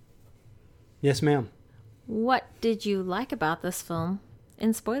 Yes, ma'am. What did you like about this film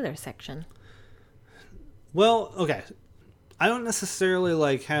in spoiler section? Well, okay. I don't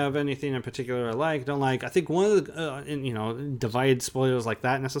necessarily have anything in particular I like, don't like. I think one of the, divide spoilers like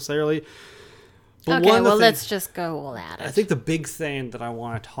that necessarily. But okay, well, let's just go all at it. I think the big thing that I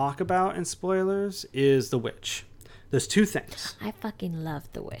want to talk about in spoilers is the witch. There's two things. I fucking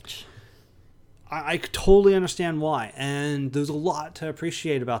love the witch. I totally understand why, and there's a lot to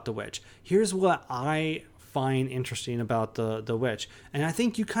appreciate about the witch. Here's what I find interesting about the witch, and I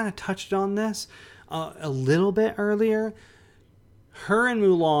think you kind of touched on this a little bit earlier. Her and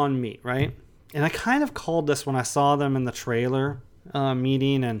Mulan meet, right? And I kind of called this when I saw them in the trailer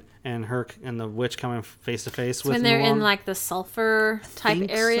meeting and her and the witch coming face to face with when they're Mulan. in the sulfur type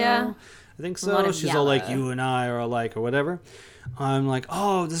area. I think so. She's all like, you and I are alike or whatever. I'm like,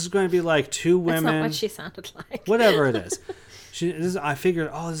 oh, this is going to be like two women. That's not what she sounded like. Whatever it is. I figured,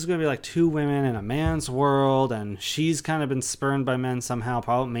 this is going to be like two women in a man's world, and she's kind of been spurned by men somehow,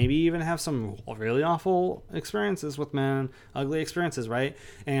 probably maybe even have some really awful experiences with men, ugly experiences, right?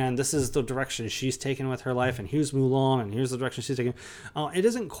 And this is the direction she's taken with her life, and here's Mulan, and here's the direction she's taken. It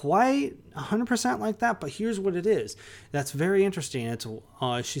isn't quite 100% like that, but here's what it is. That's very interesting. It's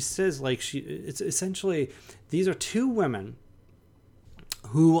she says, it's essentially, these are two women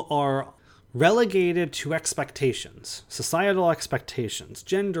who are relegated to expectations, societal expectations,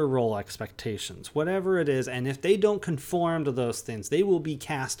 gender role expectations, whatever it is. And if they don't conform to those things, they will be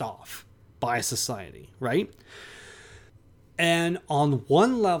cast off by society, right? And on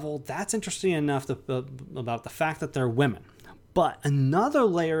one level, that's interesting enough about the fact that they're women. But another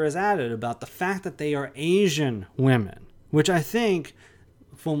layer is added about the fact that they are Asian women, which I think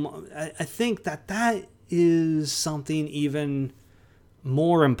that is something even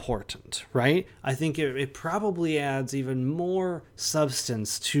more important, right? I think it probably adds even more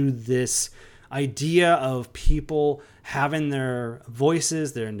substance to this idea of people having their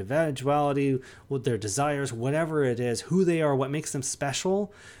voices, their individuality, what their desires, whatever it is, who they are, what makes them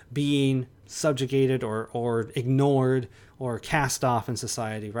special, being subjugated or ignored or cast off in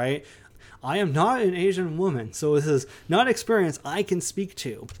society, right? I am not an Asian woman, so this is not experience I can speak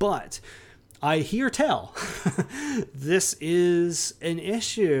to, but I hear tell. This is an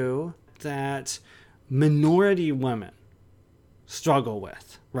issue that minority women struggle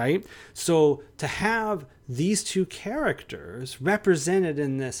with, right? So to have these two characters represented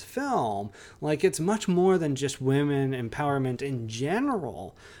in this film, it's much more than just women empowerment in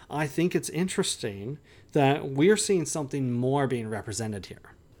general. I think it's interesting that we're seeing something more being represented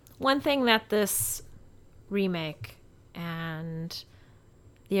here. One thing that this remake and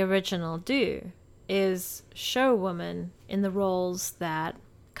the original do is show women in the roles that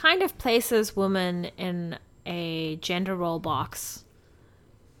kind of places women in a gender role box,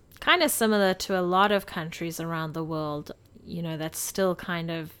 kind of similar to a lot of countries around the world, that's still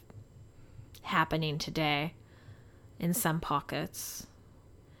kind of happening today in some pockets.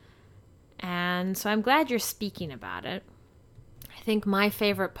 And so I'm glad you're speaking about it. I think my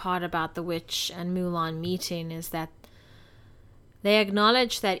favorite part about the witch and Mulan meeting is that they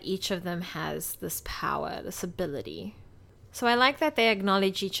acknowledge that each of them has this power, this ability. So I like that they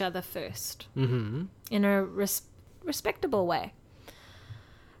acknowledge each other first, in a respectable way.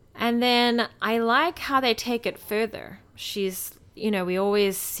 And then I like how they take it further. She's, we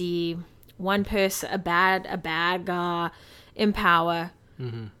always see one person, a bad guy in power,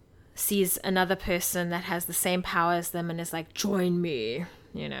 sees another person that has the same power as them and is like, join me,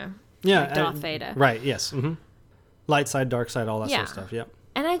 Yeah, like Darth Vader. Right, yes. Light side, dark side, all that sort of stuff, yeah.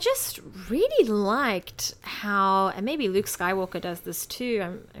 And I just really liked how, and maybe Luke Skywalker does this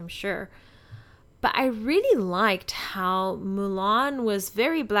too, I'm sure, but I really liked how Mulan was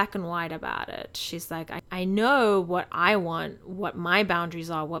very black and white about it. She's like, I know what I want, what my boundaries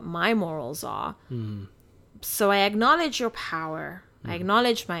are, what my morals are. So I acknowledge your power. I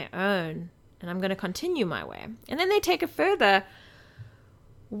acknowledge my own, and I'm going to continue my way. And then they take it further,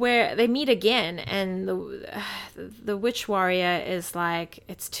 where they meet again, and the witch warrior is like,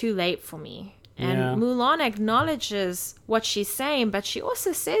 it's too late for me. And Mulan acknowledges what she's saying, but she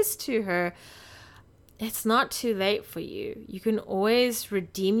also says to her, it's not too late for you. You can always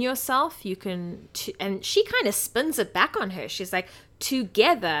redeem yourself. You can, and she kind of spins it back on her. She's like,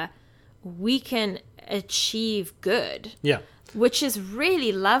 together we can achieve good. Yeah. Which is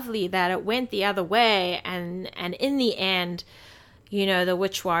really lovely that it went the other way, and in the end, you know, the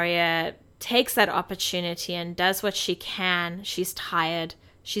witch warrior takes that opportunity and does what she can. She's tired.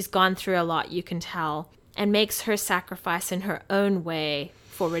 She's gone through a lot, you can tell, and makes her sacrifice in her own way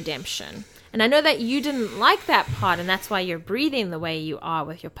for redemption. And I know that you didn't like that part, and that's why you're breathing the way you are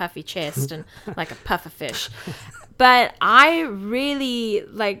with your puffy chest and like a pufferfish. But I really,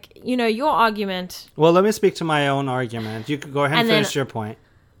 like, you know, your argument. Well, let me speak to my own argument. You could go ahead and finish your point.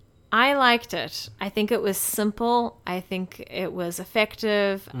 I liked it. I think it was simple. I think it was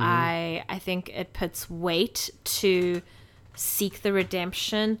effective. I think it puts weight to seek the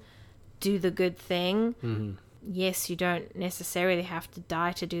redemption, do the good thing. Yes, you don't necessarily have to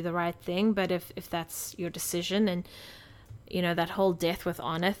die to do the right thing, but if that's your decision, and, you know, that whole death with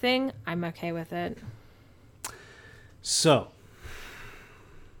honor thing, I'm okay with it. So,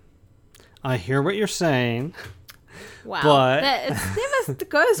 I hear what you're saying. Wow, but that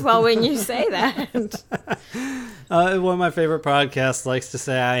goes well when you say that. One of my favorite podcasts likes to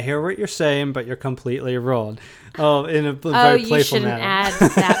say, I hear what you're saying, but you're completely wrong. Oh, in a very playful you shouldn't manner. add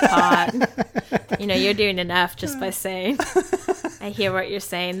that part. You know, you're doing enough just by saying, I hear what you're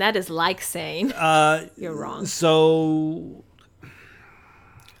saying. That is like saying, you're wrong. So,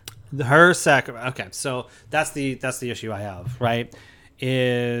 her sacrifice. Okay, so that's the issue I have, right?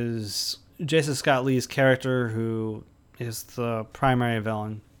 Is Jason Scott Lee's character, who is the primary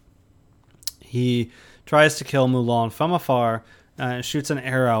villain, he tries to kill Mulan from afar and shoots an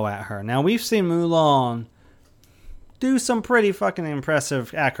arrow at her. Now, we've seen Mulan do some pretty fucking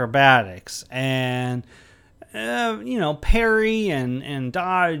impressive acrobatics and, you know, parry and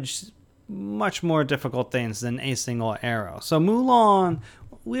dodge much more difficult things than a single arrow. So Mulan,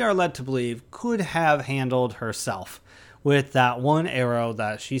 we are led to believe, could have handled herself with that one arrow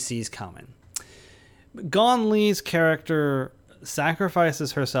that she sees coming. Gong Li's character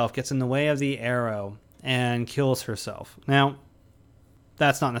sacrifices herself, gets in the way of the arrow, and kills herself. Now,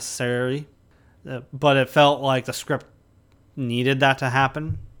 that's not necessary, but it felt like the script needed that to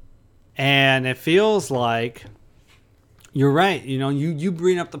happen. And it feels like, you're right, you know, you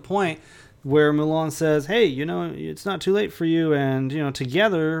bring up the point where Mulan says, hey, you know, it's not too late for you, and, you know,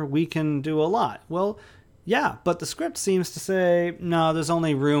 together we can do a lot. Well, yeah, but the script seems to say, no, there's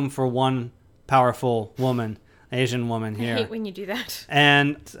only room for one powerful woman, Asian woman here. I hate when you do that.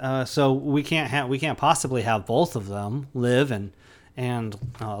 And so we can't possibly have both of them live and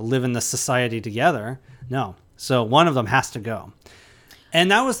live in this society together. No, so one of them has to go,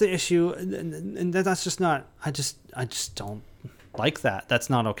 and that was the issue. And that's just not. I just don't like that.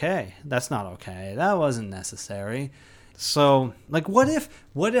 That's not okay. That's not okay. That wasn't necessary. So, like, what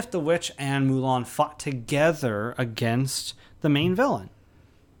if the witch and Mulan fought together against the main villain?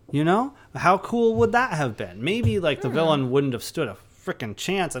 You know, how cool would that have been? Maybe, like, the villain wouldn't have stood a freaking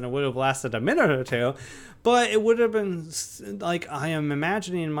chance, and it would have lasted a minute or two, but it would have been, like, I am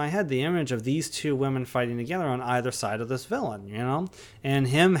imagining in my head the image of these two women fighting together on either side of this villain, you know, and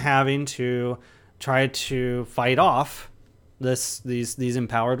him having to try to fight off these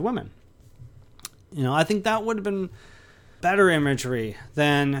empowered women. You know, I think that would have been better imagery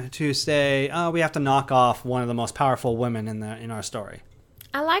than to say, oh, we have to knock off one of the most powerful women in our story.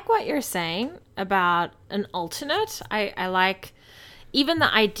 I like what you're saying about an alternate. I like even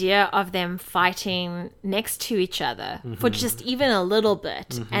the idea of them fighting next to each other for just even a little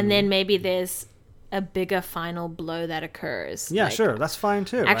bit. And then maybe there's a bigger final blow that occurs. Yeah, like, sure. That's fine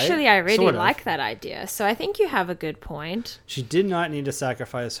too. Actually, right? I really like that idea. So I think you have a good point. She did not need to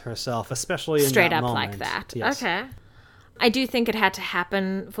sacrifice herself, especially in straight that up moment. like that. Yes. Okay. I do think it had to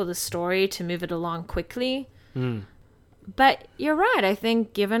happen for the story to move it along quickly. But you're right. I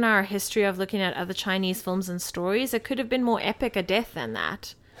think given our history of looking at other Chinese films and stories, it could have been more epic a death than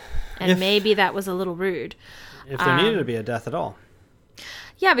that. And maybe that was a little rude. If there needed to be a death at all.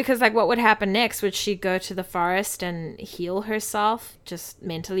 Yeah, because like what would happen next? Would she go to the forest and heal herself, just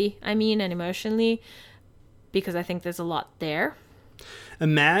mentally, and emotionally? Because I think there's a lot there.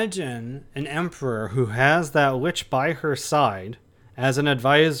 Imagine an emperor who has that witch by her side as an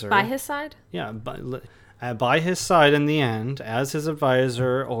advisor. By his side? Yeah, by his side in the end as his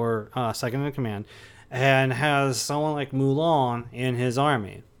advisor or second in command, and has someone like Mulan in his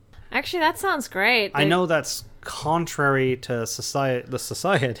army. Actually, that sounds great. I know that's contrary to the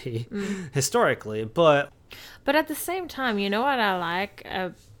society historically, but at the same time, you know what I like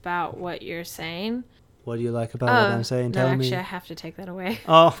about what you're saying? What do you like about what I'm saying? Tell me. Actually, I have to take that away.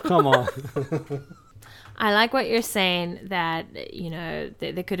 Oh, come on. I like what you're saying, that,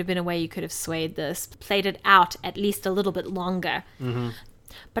 there could have been a way you could have swayed this, played it out at least a little bit longer. Mm-hmm.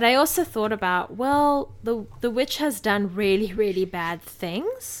 But I also thought about, well, the witch has done really, really bad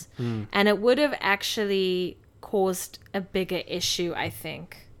things, and it would have actually caused a bigger issue, I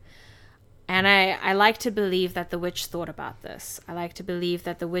think. And I like to believe that the witch thought about this. I like to believe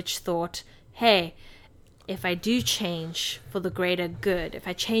that the witch thought, hey, if I do change for the greater good, if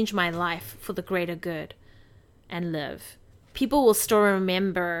I change my life for the greater good and live, people will still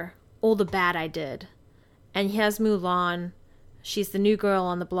remember all the bad I did. And here's Mulan. She's the new girl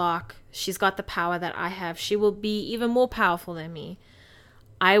on the block. She's got the power that I have. She will be even more powerful than me.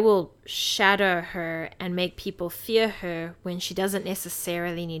 I will shadow her and make people fear her when she doesn't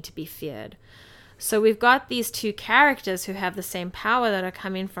necessarily need to be feared. So we've got these two characters who have the same power that are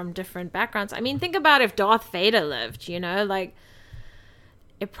coming from different backgrounds. Think about if Darth Vader lived, it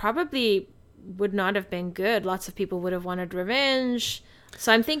probably would not have been good. Lots of people would have wanted revenge.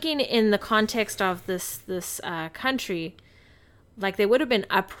 So I'm thinking in the context of this country, like there would have been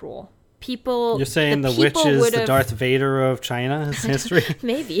uproar. People. You're saying the witch is the Darth Vader of China's history?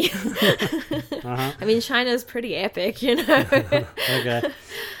 Maybe. China's pretty epic, Okay.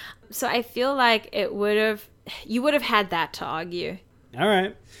 So I feel like you would have had that to argue. All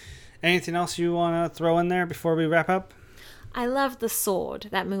right. Anything else you want to throw in there before we wrap up? I love the sword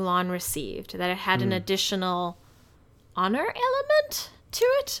that Mulan received, that it had an additional honor element to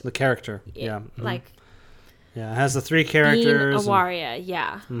it. The character, yeah. Like... Yeah, it has the three characters. Being a warrior,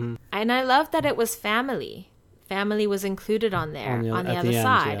 yeah. Mm-hmm. And I love that it was family. Family was included on there, on the other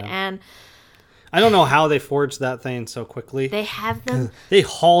side. Yeah. And I don't know how they forged that thing so quickly. They have them... They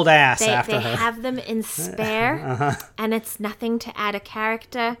hauled ass after her. They have them in spare, and it's nothing to add a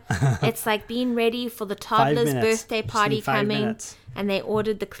character. It's like being ready for the toddler's birthday party coming, and they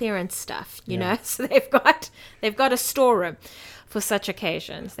ordered the clearance stuff, you know? So they've got a storeroom for such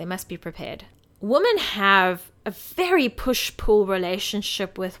occasions. They must be prepared. Women have a very push-pull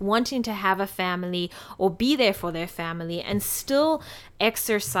relationship with wanting to have a family or be there for their family and still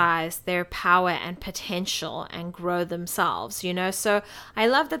exercise their power and potential and grow themselves, So I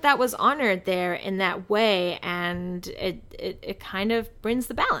love that was honored there in that way, and it kind of brings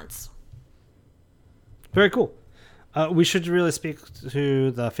the balance. Very cool. We should really speak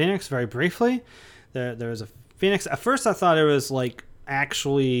to the Phoenix very briefly. There was a Phoenix. At first I thought it was like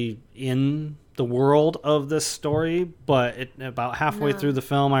actually in the world of this story, but about halfway through the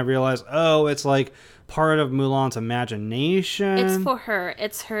film I realized, it's like part of Mulan's imagination. It's for her.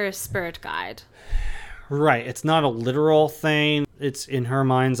 It's her spirit guide. Right. It's not a literal thing. It's in her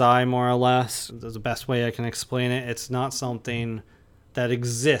mind's eye, more or less. That's the best way I can explain it. It's not something that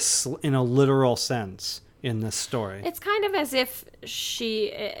exists in a literal sense in this story. It's kind of as if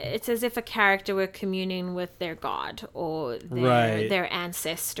it's as if a character were communing with their god or their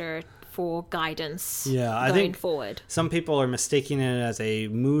ancestor for guidance going forward. Some people are mistaking it as a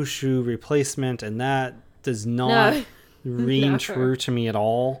Mushu replacement, and that does not ring true to me at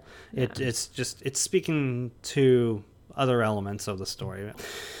all. No. It's speaking to other elements of the story.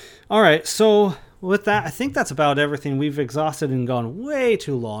 All right, so with that, I think that's about everything. We've exhausted and gone way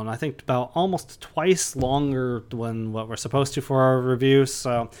too long. I think about almost twice longer than what we're supposed to for our review,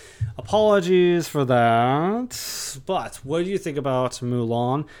 so apologies for that. But what do you think about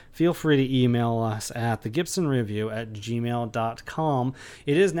Mulan? Feel free to email us at thegibsonreview@gmail.com.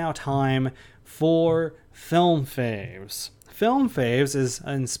 It is now time for Film Faves. Film Faves is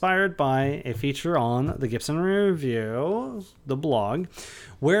inspired by a feature on the Gibson Review, the blog,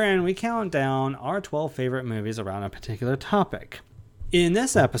 wherein we count down our 12 favorite movies around a particular topic. In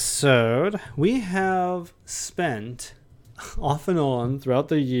this episode, we have spent off and on throughout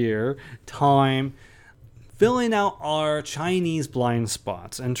the year time filling out our Chinese blind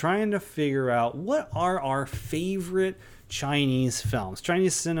spots and trying to figure out what are our favorite Chinese films.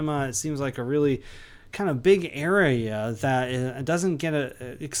 Chinese cinema, it seems like a really kind of big area that doesn't get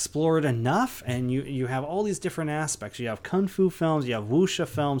explored enough, and you have all these different aspects. You have kung fu films, you have wuxia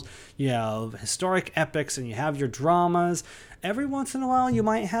films, you have historic epics, and you have your dramas. Every once in a while you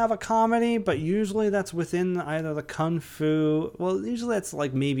might have a comedy, but usually that's within either the kung fu, well, usually that's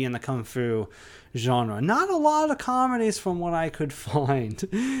like maybe in the kung fu genre. Not a lot of comedies from what I could find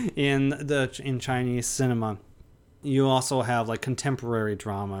in Chinese cinema. You also have like contemporary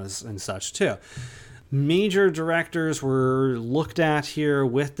dramas and such too. Major directors were looked at here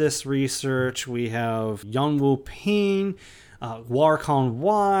with this research. We have Yuen Wu-ping, War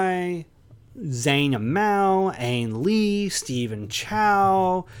Con-wai, Zhang Mao, Ang Lee, Stephen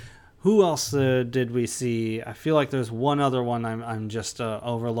Chow. Who else did we see? I feel like there's one other one I'm just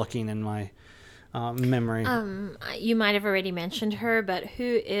overlooking in my memory. You might have already mentioned her, but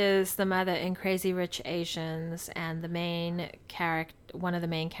who is the mother in Crazy Rich Asians and one of the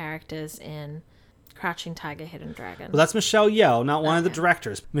main characters in Crouching Tiger, Hidden Dragon? Well, that's Michelle Yeoh, not one of the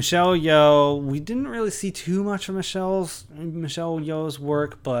directors. Michelle Yeoh, we didn't really see too much of Michelle Yeoh's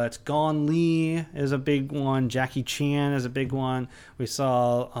work, but Gong Li is a big one. Jackie Chan is a big one. We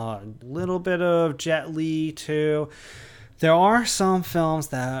saw a little bit of Jet Li too. There are some films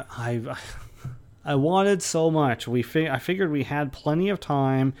that I wanted so much. I figured we had plenty of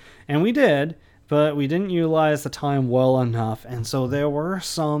time, and we did, but we didn't utilize the time well enough, and so there were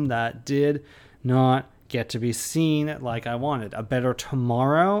some that did not get to be seen like I wanted. A Better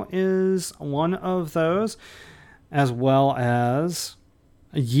Tomorrow is one of those, as well as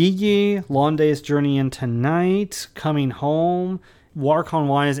Yi Yi, Long Day's Journey into Night, Coming Home, War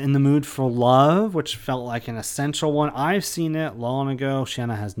Con-wai is In the Mood for Love, which felt like an essential one. I've seen it long ago.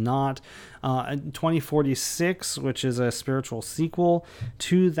 Shanna has not. 2046, which is a spiritual sequel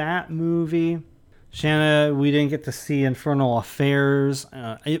to that movie. Shanna, we didn't get to see Infernal Affairs,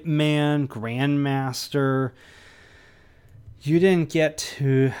 Ip Man, Grandmaster. You didn't get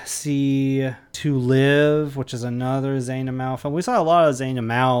to see To Live, which is another Zayn Mao film. We saw a lot of Zayn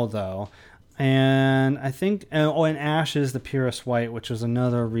Mao, though. And I think, and Ashes, the Purest White, which was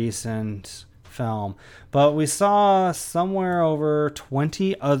another recent film. But we saw somewhere over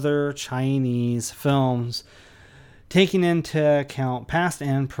 20 other Chinese films, taking into account past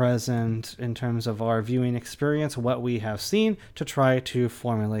and present in terms of our viewing experience, what we have seen, to try to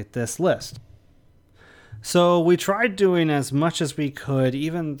formulate this list. So we tried doing as much as we could,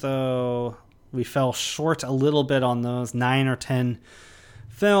 even though we fell short a little bit on those 9 or 10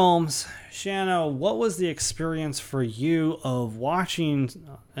 films. Shanna, what was the experience for you of watching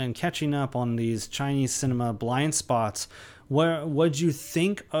and catching up on these Chinese cinema blind spots? What'd you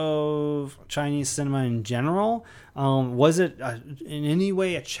think of Chinese cinema in general? Was it in any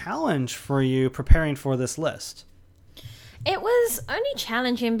way a challenge for you preparing for this list? It was only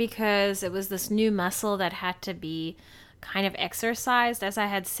challenging because it was this new muscle that had to be kind of exercised. As I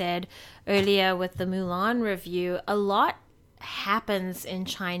had said earlier with the Mulan review, a lot happens in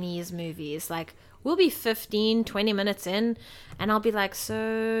Chinese movies. Like, we'll be 15, 20 minutes in, and I'll be like,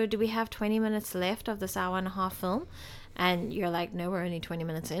 so do we have 20 minutes left of this hour and a half film? And you're like, no, we're only 20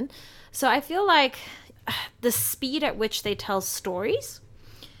 minutes in. So I feel like the speed at which they tell stories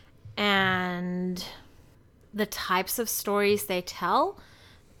and the types of stories they tell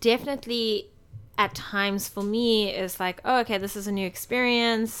definitely at times for me is like, oh, okay, this is a new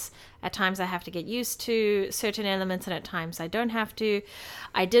experience. At times I have to get used to certain elements, and at times I don't have to.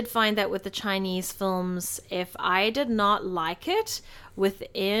 I did find that with the Chinese films, if I did not like it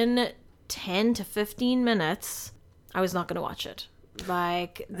within 10 to 15 minutes, I was not going to watch it.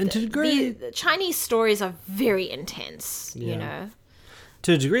 Like, and to a degree, the Chinese stories are very intense, you know.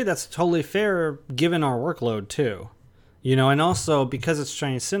 To a degree, that's totally fair given our workload too. You know, and also because it's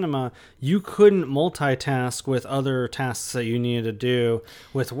Chinese cinema, you couldn't multitask with other tasks that you needed to do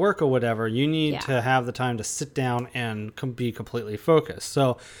with work or whatever. You need to have the time to sit down and be completely focused.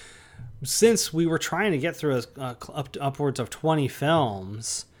 So since we were trying to get through upwards of 20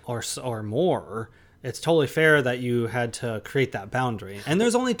 films or more, it's totally fair that you had to create that boundary. And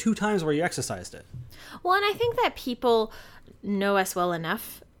there's only 2 times where you exercised it. Well, and I think that people know us well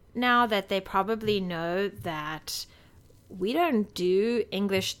enough now that they probably know that we don't do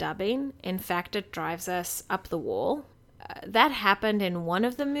English dubbing. In fact, it drives us up the wall. That happened in one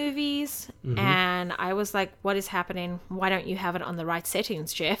of the movies, and I was like, what is happening? Why don't you have it on the right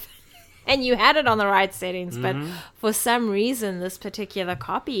settings, Jeff? And you had it on the right settings, but for some reason, this particular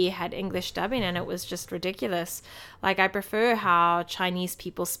copy had English dubbing, and it was just ridiculous. Like, I prefer how Chinese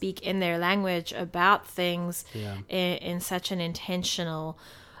people speak in their language about things in such an intentional,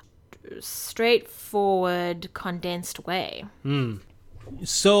 straightforward, condensed way.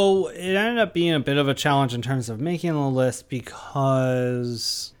 So it ended up being a bit of a challenge in terms of making the list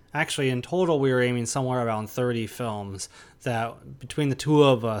because actually in total we were aiming somewhere around 30 films that between the two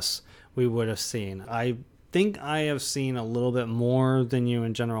of us we would have seen. I think I have seen a little bit more than you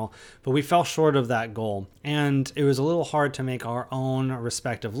in general, but we fell short of that goal. And it was a little hard to make our own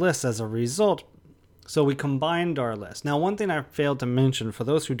respective lists as a result. So we combined our list. Now, one thing I failed to mention for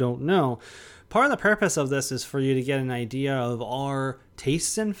those who don't know, part of the purpose of this is for you to get an idea of our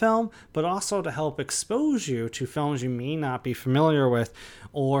tastes in film, but also to help expose you to films you may not be familiar with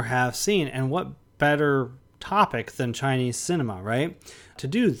or have seen. And what better topic than Chinese cinema, right? To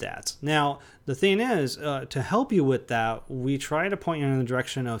do that. Now, the thing is, to help you with that, we try to point you in the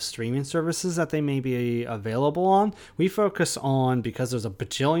direction of streaming services that they may be available on. We focus on, because there's a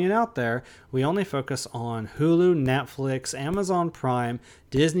bajillion out there, we only focus on Hulu, Netflix, Amazon Prime,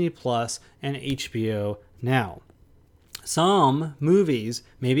 Disney Plus, and HBO Now. Some movies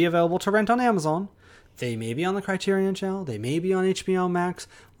may be available to rent on Amazon. They may be on the Criterion Channel. They may be on HBO Max.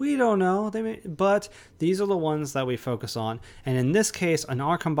 We don't know. But these are the ones that we focus on. And in this case, on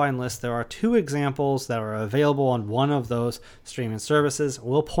our combined list, there are 2 examples that are available on one of those streaming services.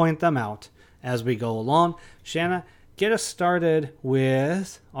 We'll point them out as we go along. Shanna, get us started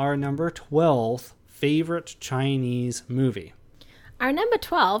with our number 12 favorite Chinese movie. Our number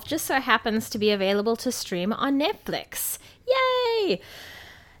 12 just so happens to be available to stream on Netflix. Yay!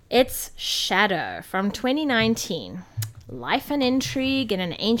 It's Shadow from 2019. Life and intrigue in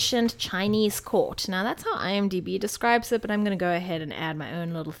an ancient Chinese court. Now, that's how IMDb describes it, but I'm going to go ahead and add my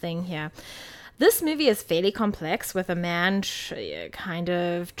own little thing here. This movie is fairly complex, with a man kind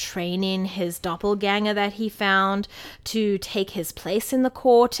of training his doppelganger that he found to take his place in the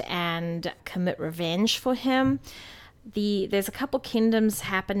court and commit revenge for him. There's a couple kingdoms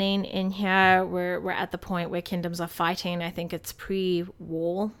happening in here. We're at the point where kingdoms are fighting. I think it's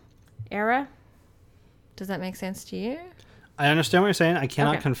pre-war era. Does that make sense to you? I understand what you're saying. I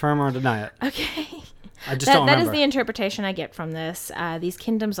cannot confirm or deny it. Okay. I just don't remember. That is the interpretation I get from this. These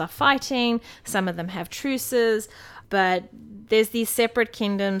kingdoms are fighting. Some of them have truces, but there's these separate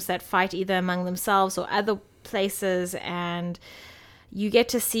kingdoms that fight either among themselves or other places, and you get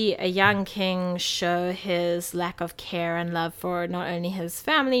to see a young king show his lack of care and love for not only his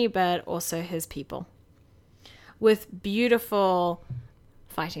family, but also his people. With beautiful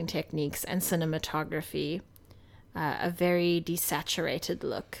fighting techniques and cinematography, a very desaturated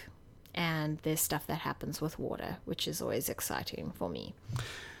look. And there's stuff that happens with water, which is always exciting for me.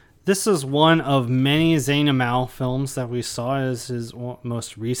 This is one of many Zhang Mao films that we saw as his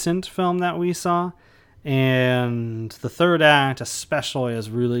most recent film that we saw. And the third act especially is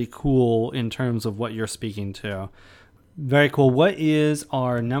really cool in terms of what you're speaking to. Very cool. What is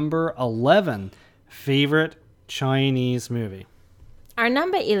our number 11 favorite Chinese movie? Our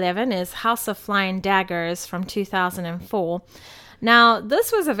number 11 is House of Flying Daggers from 2004. Now,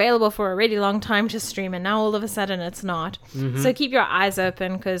 this was available for a really long time to stream, and now all of a sudden it's not. So keep your eyes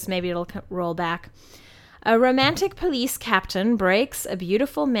open, because maybe it'll roll back. A romantic police captain breaks a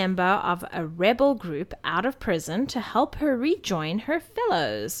beautiful member of a rebel group out of prison to help her rejoin her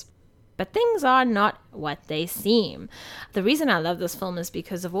fellows. But things are not what they seem. The reason I love this film is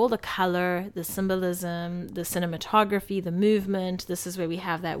because of all the color, the symbolism, the cinematography, the movement. This is where we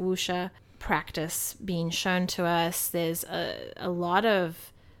have that wuxia practice being shown to us. There's a lot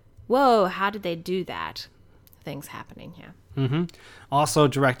of, whoa, how did they do that? Things happening here. Also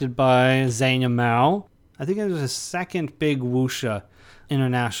directed by Zhang Mao. I think it was his second big wuxia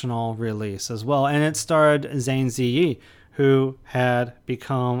international release as well. And it starred Zhang Ziyi, who had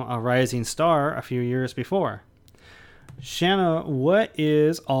become a rising star a few years before. Shanna, what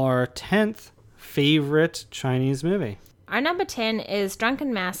is our 10th favorite Chinese movie? Our number 10 is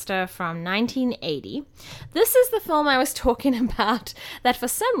Drunken Master from 1980. This is the film I was talking about that for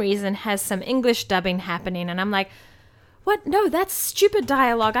some reason has some English dubbing happening, and I'm like, what? No, that's stupid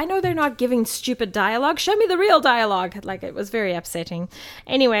dialogue. I know they're not giving stupid dialogue. Show me the real dialogue. Like, it was very upsetting.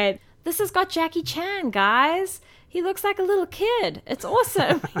 Anyway, this has got Jackie Chan, guys. He looks like a little kid. It's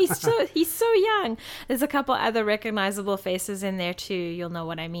awesome. He's so young. There's a couple other recognizable faces in there too. You'll know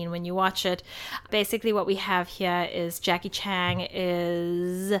what I mean when you watch it. Basically what we have here is Jackie Chan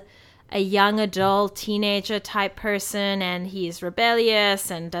is a young adult teenager type person, and he's rebellious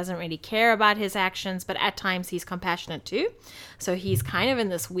and doesn't really care about his actions, but at times he's compassionate too. So he's kind of in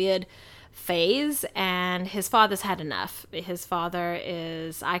this weird phase, and his father's had enough. His father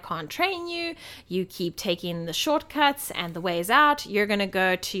is, I can't train you. You keep taking the shortcuts and the ways out. You're going to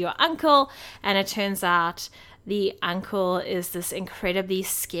go to your uncle. And it turns out the uncle is this incredibly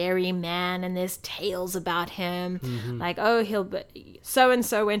scary man, and there's tales about him, like, oh, so and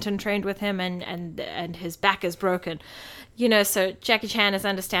so went and trained with him, and his back is broken, So Jackie Chan is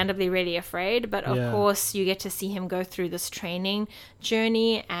understandably really afraid, but of course you get to see him go through this training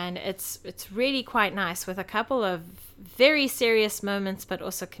journey, and it's really quite nice, with a couple of very serious moments, but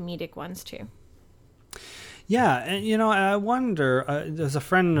also comedic ones too. Yeah, and I wonder, there's a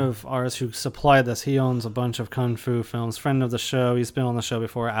friend of ours who supplied this. He owns a bunch of Kung Fu films, friend of the show. He's been on the show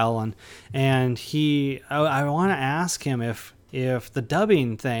before, Alan. And I want to ask him if the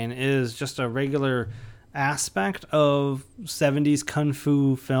dubbing thing is just a regular aspect of 70s Kung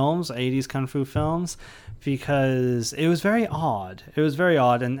Fu films, 80s Kung Fu films, because it was very odd.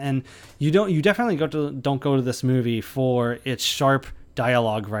 And you definitely don't go to this movie for its sharp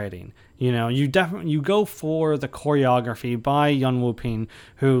dialogue writing. You go for the choreography by Yuen Woo-ping,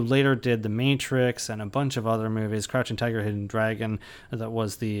 who later did The Matrix and a bunch of other movies, Crouching Tiger, Hidden Dragon, that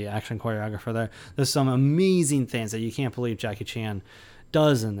was the action choreographer there. There's some amazing things that you can't believe Jackie Chan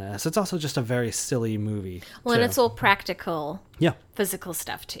does in this. It's also just a very silly movie. Well, and it's all practical, yeah, physical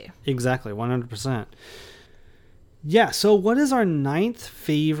stuff too. Exactly, 100%. Yeah, so what is our 9th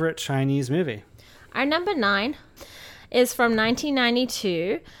favorite Chinese movie? Our number 9 is from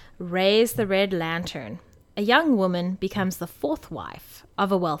 1992, Raise the Red Lantern. A young woman becomes the 4th wife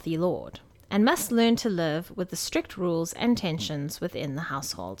of a wealthy lord and must learn to live with the strict rules and tensions within the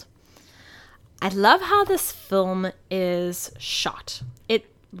household. I love how this film is shot. It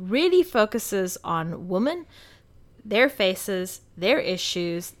really focuses on women, their faces, their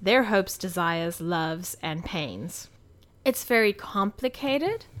issues, their hopes, desires, loves, and pains. It's very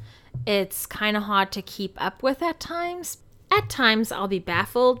complicated. It's kind of hard to keep up with at times. At times, I'll be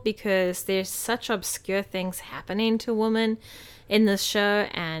baffled because there's such obscure things happening to women in this show,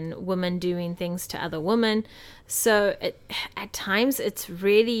 and women doing things to other women. So at times, it's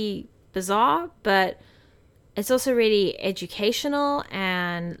really bizarre, but it's also really educational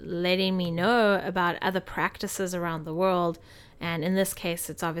and letting me know about other practices around the world. And in this case,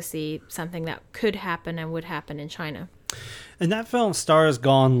 it's obviously something that could happen and would happen in China. And that film stars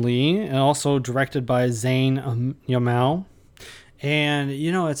Gong Li, and also directed by Zhang Yimou. And,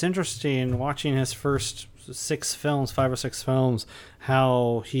 it's interesting watching his first 5 or 6 films,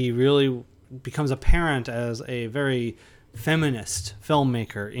 how he really becomes apparent as a very feminist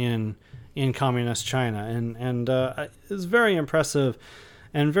filmmaker in communist China. And it's very impressive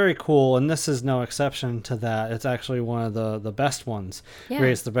and very cool. And this is no exception to that. It's actually one of the best ones. Yeah.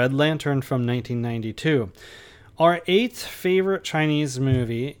 Raise the Red Lantern from 1992. Our 8th favorite Chinese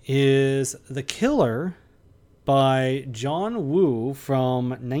movie is The Killer by John Woo from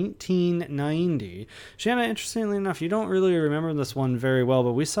 1990. Shanna, interestingly enough, you don't really remember this one very well,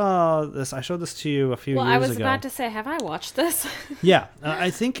 but we saw this. I showed this to you a few years ago. Well, I was about to say, have I watched this? Yeah,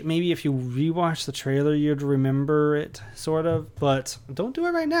 I think maybe if you rewatch the trailer, you'd remember it, sort of. But don't do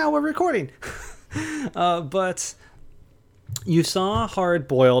it right now. We're recording. But you saw Hard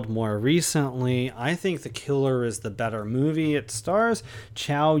Boiled more recently. I think The Killer is the better movie. It stars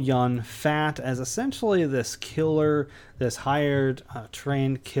Chow Yun-fat as essentially this killer, this hired,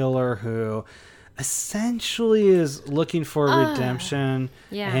 trained killer who essentially is looking for redemption.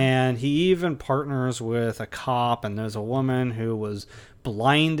 Yeah. And he even partners with a cop, and there's a woman who was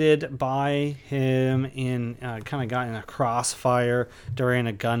blinded by him kind of got in a crossfire during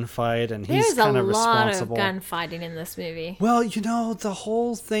a gunfight, and he's kind of responsible. There's a lot of gunfighting in this movie. Well, the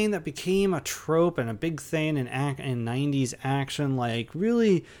whole thing that became a trope and a big thing in 90s action,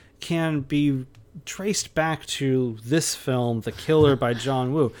 really can be traced back to this film, The Killer by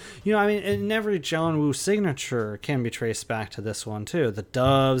John Woo. And every John Woo signature can be traced back to this one too. The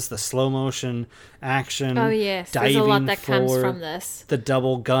doves, the slow motion action. Oh yes, there's a lot that comes from this. The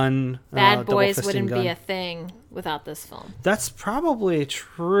double gun. Bad Boys wouldn't be a thing without this film. That's probably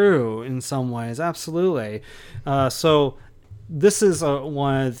true in some ways. Absolutely. So this is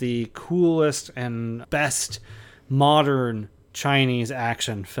one of the coolest and best modern Chinese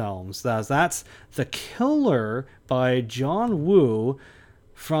action films. That's The Killer by John Woo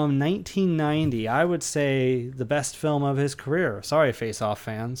from 1990. I would say the best film of his career. Sorry, Face Off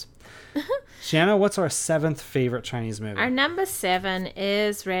fans. Shanna, what's our 7th favorite Chinese movie? Our number 7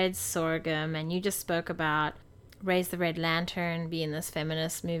 is Red Sorghum, and you just spoke about Raise the Red Lantern being this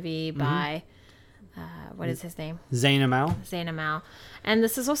feminist movie by what is his name? Zhang Yimou. And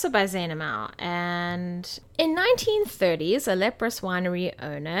this is also by Zhang Yimou. And in 1930s, a leprous winery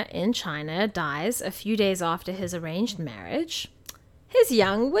owner in China dies a few days after his arranged marriage. His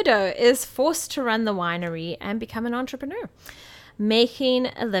young widow is forced to run the winery and become an entrepreneur. making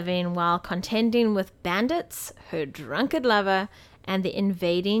a living while contending with bandits, her drunken lover, and the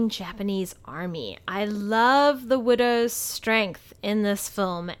invading Japanese army. I love the widow's strength in this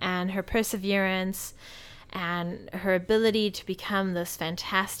film and her perseverance and her ability to become this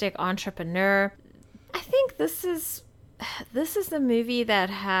fantastic entrepreneur. I think this is the movie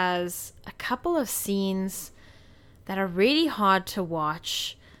that has a couple of scenes that are really hard to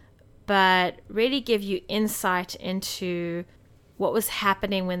watch, but really give you insight into what was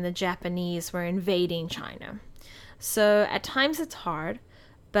happening when the Japanese were invading China. So at times it's hard,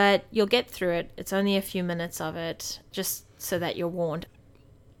 but you'll get through it. It's only a few minutes of it, just so that you're warned.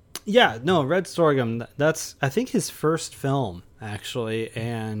 Yeah, no, Red Sorghum, that's, I think, his first film, actually,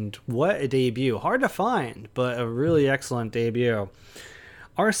 and what a debut. Hard to find, but a really excellent debut.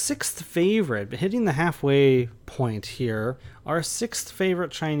 Our sixth favorite, hitting the halfway point here, our sixth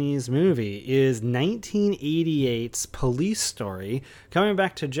favorite Chinese movie is 1988's Police Story. Coming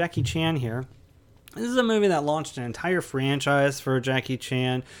back to Jackie Chan here. This is a movie that launched an entire franchise for Jackie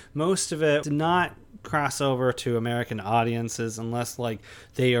Chan. Most of it did not cross over to American audiences unless like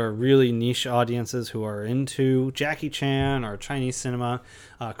they are really niche audiences who are into Jackie Chan or Chinese cinema.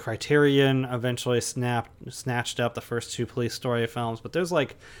 Criterion eventually snatched up the first two Police Story films, but there's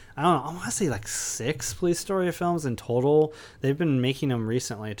like, I don't know, I want to say like 6 Police Story films in total. They've been making them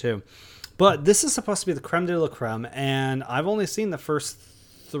recently too. But this is supposed to be the creme de la creme, and I've only seen the first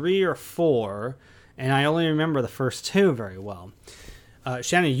 3 or 4, and I only remember the first 2 very well.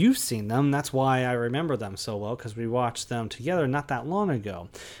 Shanna, you've seen them. That's why I remember them so well, because we watched them together not that long ago.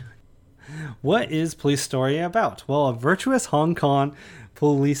 What is Police Story about? Well, a virtuous Hong Kong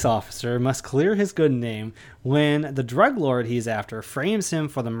police officer must clear his good name when the drug lord he's after frames him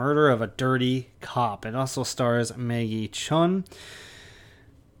for the murder of a dirty cop. It also stars Maggie Chun.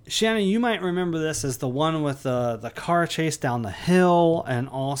 Shanna, you might remember this as the one with the car chase down the hill, and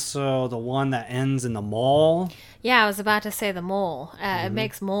also the one that ends in the mall. Yeah, I was about to say the mall. It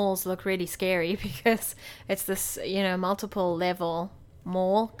makes malls look really scary because it's this, multiple level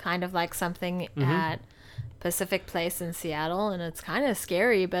mall, kind of like something at Pacific Place in Seattle, and it's kind of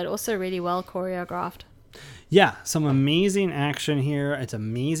scary, but also really well choreographed. Yeah, some amazing action here. It's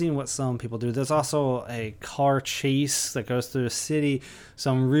amazing what some people do. There's also a car chase that goes through the city.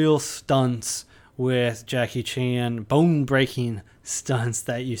 Some real stunts with Jackie Chan, bone-breaking stunts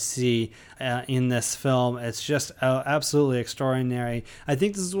that you see in this film. It's just absolutely extraordinary. I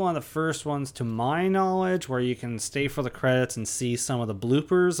think this is one of the first ones, to my knowledge, where you can stay for the credits and see some of the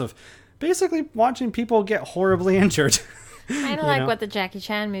bloopers of basically watching people get horribly injured. Kind of like what the Jackie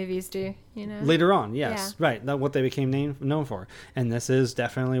Chan movies do, Later on, yes. Yeah. Right, that's what they became known for. And this is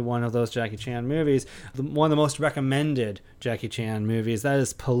definitely one of those Jackie Chan movies. One of the most recommended Jackie Chan movies. That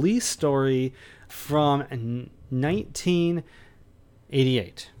is Police Story from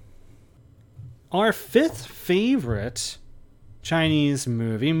 1988. Our fifth favorite Chinese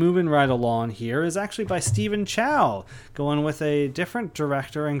movie, moving right along here, is actually by Stephen Chow, going with a different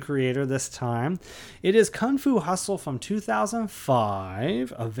director and creator this time. It is Kung Fu Hustle from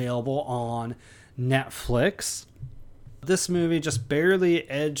 2005, available on Netflix. This movie just barely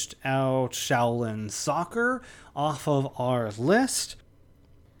edged out Shaolin Soccer off of our list.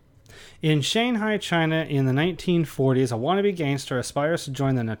 In Shanghai, China, in the 1940s, a wannabe gangster aspires to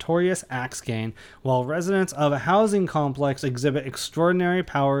join the notorious Axe Gang, while residents of a housing complex exhibit extraordinary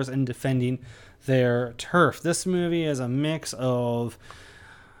powers in defending their turf. This movie is a mix of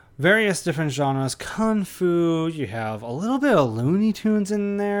various different genres. Kung Fu, you have a little bit of Looney Tunes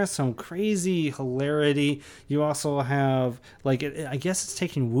in there, some crazy hilarity. You also have, I guess it's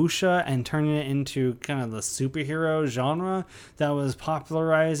taking wuxia and turning it into kind of the superhero genre that was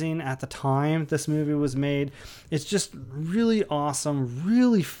popularizing at the time this movie was made. It's just really awesome,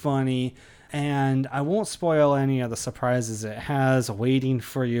 really funny, and I won't spoil any of the surprises it has waiting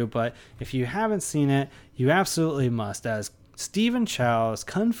for you, but if you haven't seen it, you absolutely must, as Stephen Chow's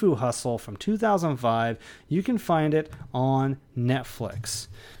Kung Fu Hustle from 2005. You can find it on Netflix.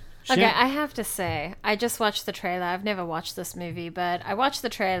 Okay, I have to say, I just watched the trailer. I've never watched this movie, but I watched the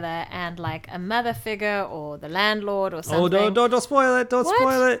trailer, and like a mother figure or the landlord or something. Oh, don't spoil it. Don't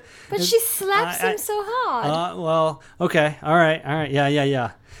spoil it. But she slaps him so hard. Well, okay. All right.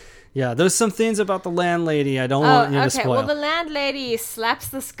 Yeah. Yeah, there's some things about the landlady I don't want you to spoil. Well, the landlady slaps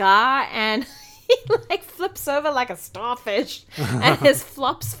this guy, and he flips over like a starfish and his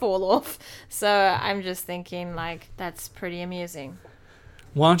flops fall off. So I'm just thinking that's pretty amusing.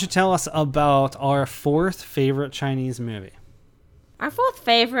 Why don't you tell us about our fourth favorite Chinese movie? Our fourth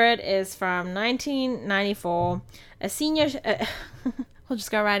favorite is from 1994. A senior We'll just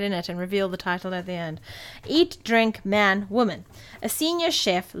go right in it and reveal the title at the end. Eat, Drink, Man, Woman. A senior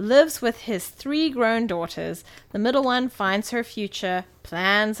chef lives with his 3 grown daughters. The middle one finds her future,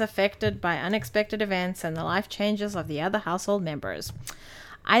 plans affected by unexpected events, and the life changes of the other household members.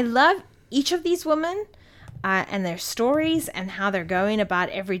 I love each of these women and their stories and how they're going about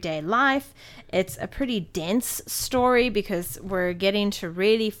everyday life. It's a pretty dense story because we're getting to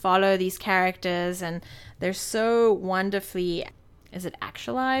really follow these characters, and they're so wonderfully... Is it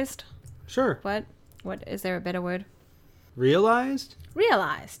actualized? Sure. What is there a better word? Realized?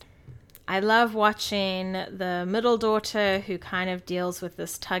 Realized. I love watching the middle daughter who kind of deals with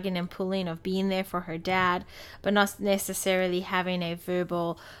this tugging and pulling of being there for her dad, but not necessarily having a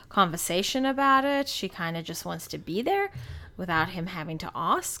verbal conversation about it. She kind of just wants to be there without him having to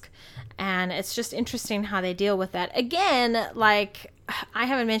ask. And it's just interesting how they deal with that. Again, like, I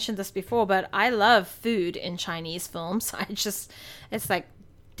haven't mentioned this before, but I love food in Chinese films. It's like,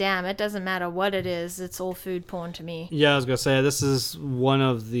 damn, it doesn't matter what it is. It's all food porn to me. Yeah, I was going to say, this is one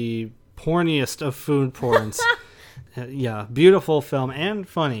of the porniest of food porns. Yeah, beautiful film and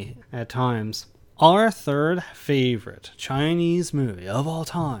funny at times. Our third favorite Chinese movie of all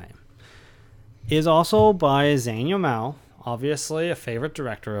time is also by Zhang Yimou, obviously a favorite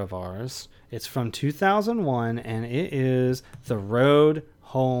director of ours. It's from 2001, and it is The Road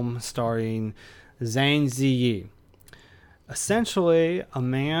Home, starring Zhang Ziyi. Essentially, a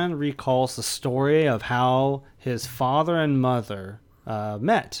man recalls the story of how his father and mother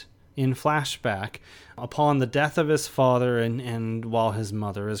met in flashback upon the death of his father and while his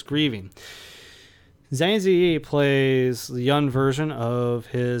mother is grieving. Zhang Ziyi plays the young version of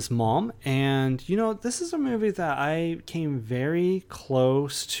his mom, and this is a movie that I came very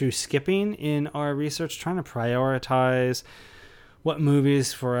close to skipping in our research, trying to prioritize what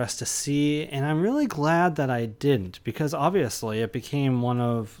movies for us to see, and I'm really glad that I didn't, because obviously it became one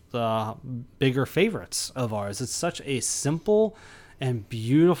of the bigger favorites of ours. It's such a simple and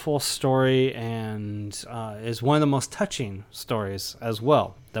beautiful story, and is one of the most touching stories as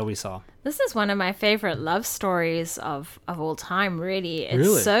well that we saw. This is one of my favorite love stories of all time, really. It's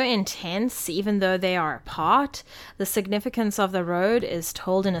Really? so intense, even though they are apart. The significance of the road is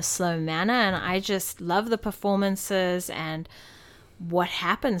told in a slow manner, and I just love the performances and what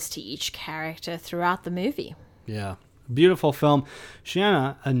happens to each character throughout the movie. Yeah. Beautiful film.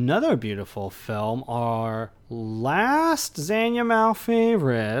 Shanna, another beautiful film, our last Zhang Yimou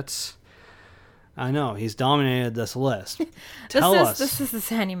favorite. I know, he's dominated this list. This is the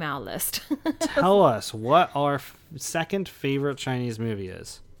Sandy Mao list. Tell us what our second favorite Chinese movie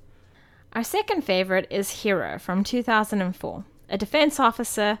is. Our second favorite is Hero from 2004. A defense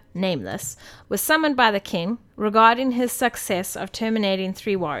officer, nameless, was summoned by the king regarding his success of terminating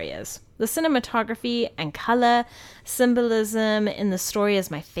 3 warriors. The cinematography and color symbolism in the story is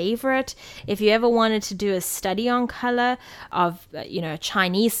my favorite. If you ever wanted to do a study on color, of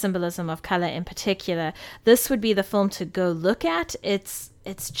Chinese symbolism of color in particular, this would be the film to go look at. It's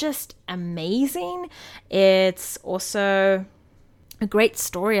just amazing. It's also a great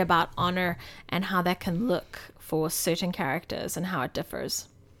story about honor and how that can look for certain characters and how it differs.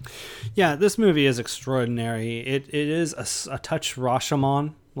 Yeah, this movie is extraordinary. It is a touch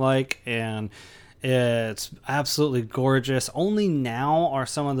Rashomon-like, and it's absolutely gorgeous. Only now are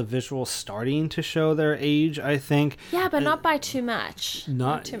some of the visuals starting to show their age, I think. Yeah, but not by too much.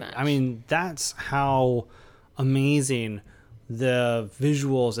 Not too much. I mean, that's how amazing the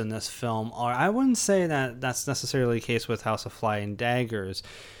visuals in this film are. I wouldn't say that that's necessarily the case with House of Flying Daggers,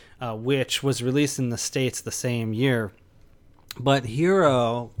 which was released in the States the same year. But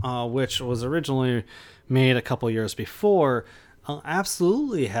Hero, which was originally made a couple years before,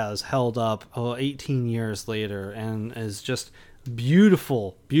 absolutely has held up 18 years later and is just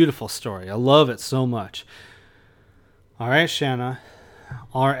beautiful, beautiful story. I love it so much. All right, Shanna,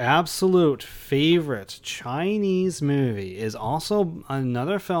 our absolute favorite Chinese movie is also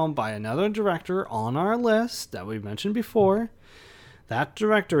another film by another director on our list that we mentioned before. That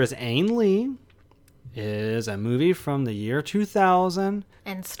director is Ang Lee. It is a movie from the year 2000.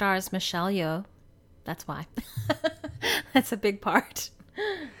 And stars Michelle Yeoh. That's why. That's a big part.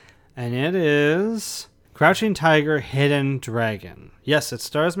 And it is Crouching Tiger, Hidden Dragon. Yes, it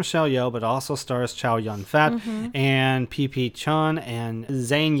stars Michelle Yeoh, but also stars Chow Yun-fat and P.P. Chun and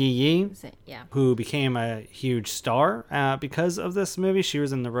Zhang Ziyi, who became a huge star because of this movie. She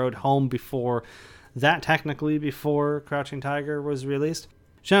was in The Road Home before Crouching Tiger was released.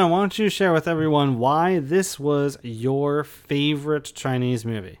 Shanna, why don't you share with everyone why this was your favorite Chinese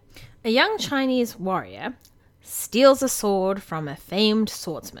movie? A young Chinese warrior steals a sword from a famed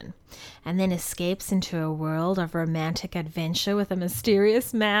swordsman, and then escapes into a world of romantic adventure with a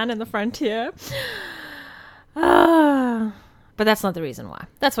mysterious man in the frontier. But that's not the reason why.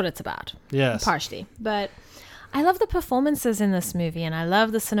 That's what it's about. Yes. Partially. But I love the performances in this movie, and I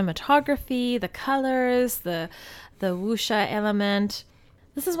love the cinematography, the colors, the wuxia element.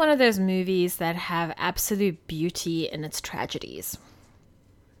 This is one of those movies that have absolute beauty in its tragedies.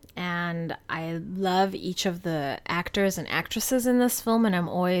 And I love each of the actors and actresses in this film, and I'm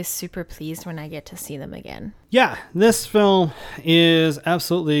always super pleased when I get to see them again. Yeah, this film is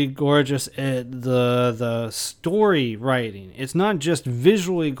absolutely gorgeous. The story writing, it's not just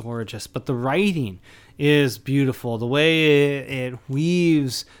visually gorgeous, but the writing is beautiful. The way it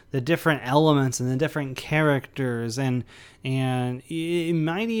weaves the different elements and the different characters, and it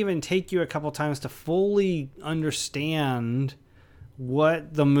might even take you a couple times to fully understand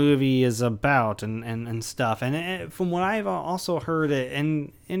what the movie is about and stuff. And from what I've also heard, it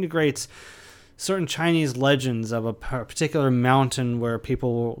integrates certain Chinese legends of a particular mountain where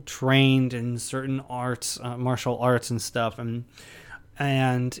people trained in certain arts, martial arts and stuff.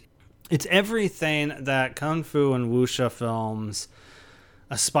 And it's everything that Kung Fu and Wuxia films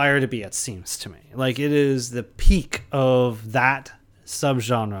aspire to be, it seems to me. Like, it is the peak of that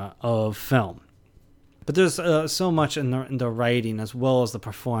subgenre of film. But there's so much in the writing, as well as the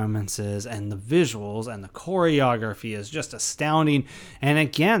performances and the visuals, and the choreography is just astounding. And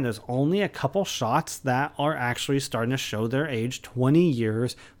again, there's only a couple shots that are actually starting to show their age 20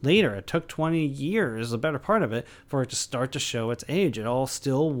 years later. It took 20 years, the better part of it, for it to start to show its age. It all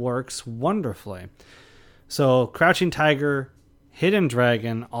still works wonderfully. So, Crouching Tiger, Hidden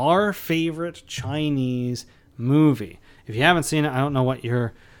Dragon, our favorite Chinese movie. If you haven't seen it, I don't know what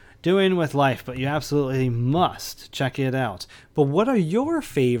you're doing with life, but you absolutely must check it out. But what are your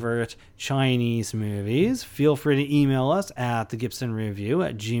favorite Chinese movies? Feel free to email us at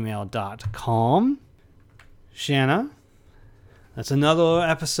thegibsonreview@gmail.com. Shanna, that's another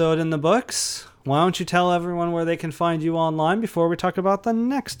episode in the books. Why don't you tell everyone where they can find you online before we talk about the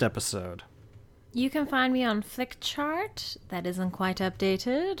next episode? You can find me on Flickchart. That isn't quite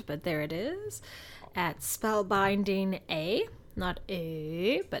updated, but there it is. At Spellbinding A. Not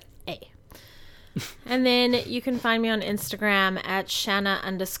A, but A. And then you can find me on Instagram at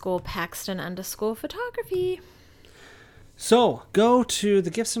Shanna_Paxton_photography. So go to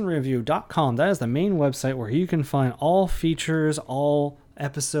thegibsonreview.com. That is the main website where you can find all features, all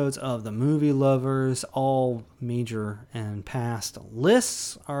episodes of The Movie Lovers, all major and past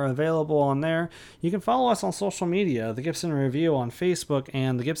lists are available on there. You can follow us on social media, The Gibson Review on Facebook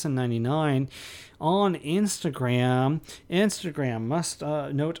and The Gibson 99 on Instagram. Instagram must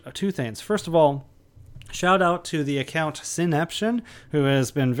note two things. First of all, shout out to the account Syneption, who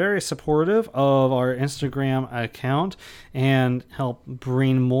has been very supportive of our Instagram account and helped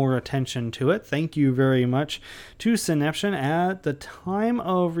bring more attention to it. Thank you very much to Syneption. At the time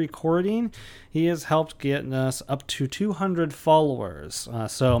of recording, he has helped get us up to 200 followers.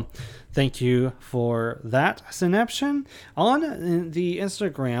 So thank you for that, Syneption. On the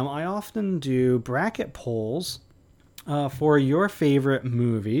Instagram, I often do bracket polls for your favorite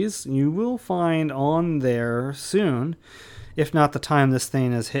movies. You will find on there soon, if not the time this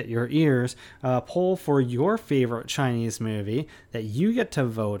thing has hit your ears, a poll for your favorite Chinese movie that you get to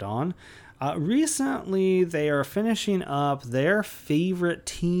vote on. Recently, they are finishing up their favorite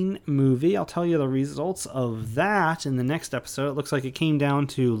teen movie. I'll tell you the results of that in the next episode. It looks like it came down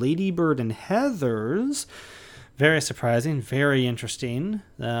to Lady Bird and Heathers. Very surprising, very interesting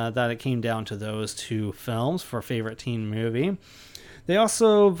that it came down to those two films for favorite teen movie. They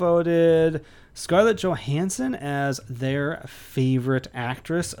also voted Scarlett Johansson as their favorite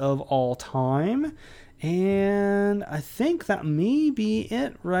actress of all time. And I think that may be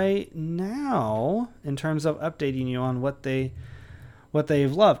it right now in terms of updating you on what they've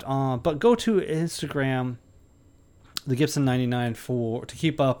loved. But go to Instagram, the Gibson 99, to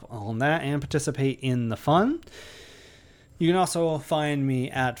keep up on that and participate in the fun. You can also find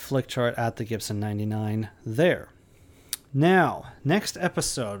me at Flickchart at the Gibson 99 there. Now, next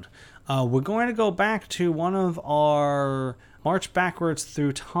episode, we're going to go back to one of our March Backwards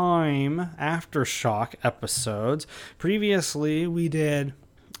Through Time Aftershock episodes. Previously, we did,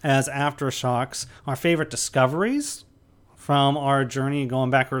 as Aftershocks, our favorite discoveries from our journey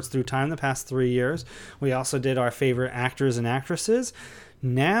going backwards through time the past 3 years. We also did our favorite actors and actresses.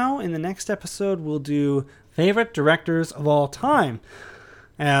 Now, in the next episode, we'll do favorite directors of all time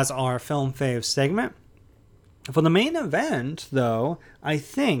as our Film Faves segment. For the main event, though, I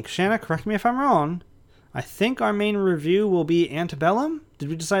think, Shanna, correct me if I'm wrong, I think our main review will be Antebellum. Did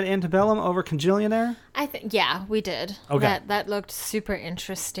we decide Antebellum over Congealionaire? I think, yeah, we did. Okay. That looked super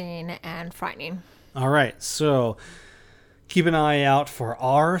interesting and frightening. All right, so keep an eye out for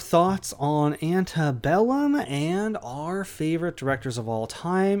our thoughts on Antebellum and our favorite directors of all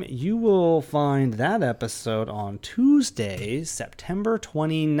time. You will find that episode on Tuesday, September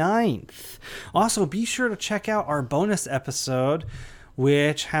 29th. Also, be sure to check out our bonus episode,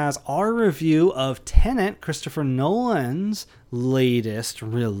 which has our review of Tenet, Christopher Nolan's latest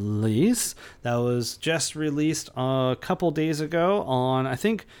release. That was just released a couple days ago on, I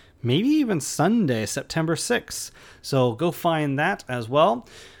think, maybe even Sunday, September 6th. So go find that as well.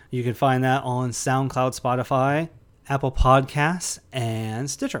 You can find that on SoundCloud, Spotify, Apple Podcasts, and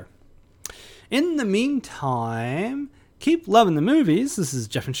Stitcher. In the meantime, keep loving the movies. This is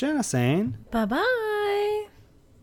Jeff and Shanna saying Bye-bye.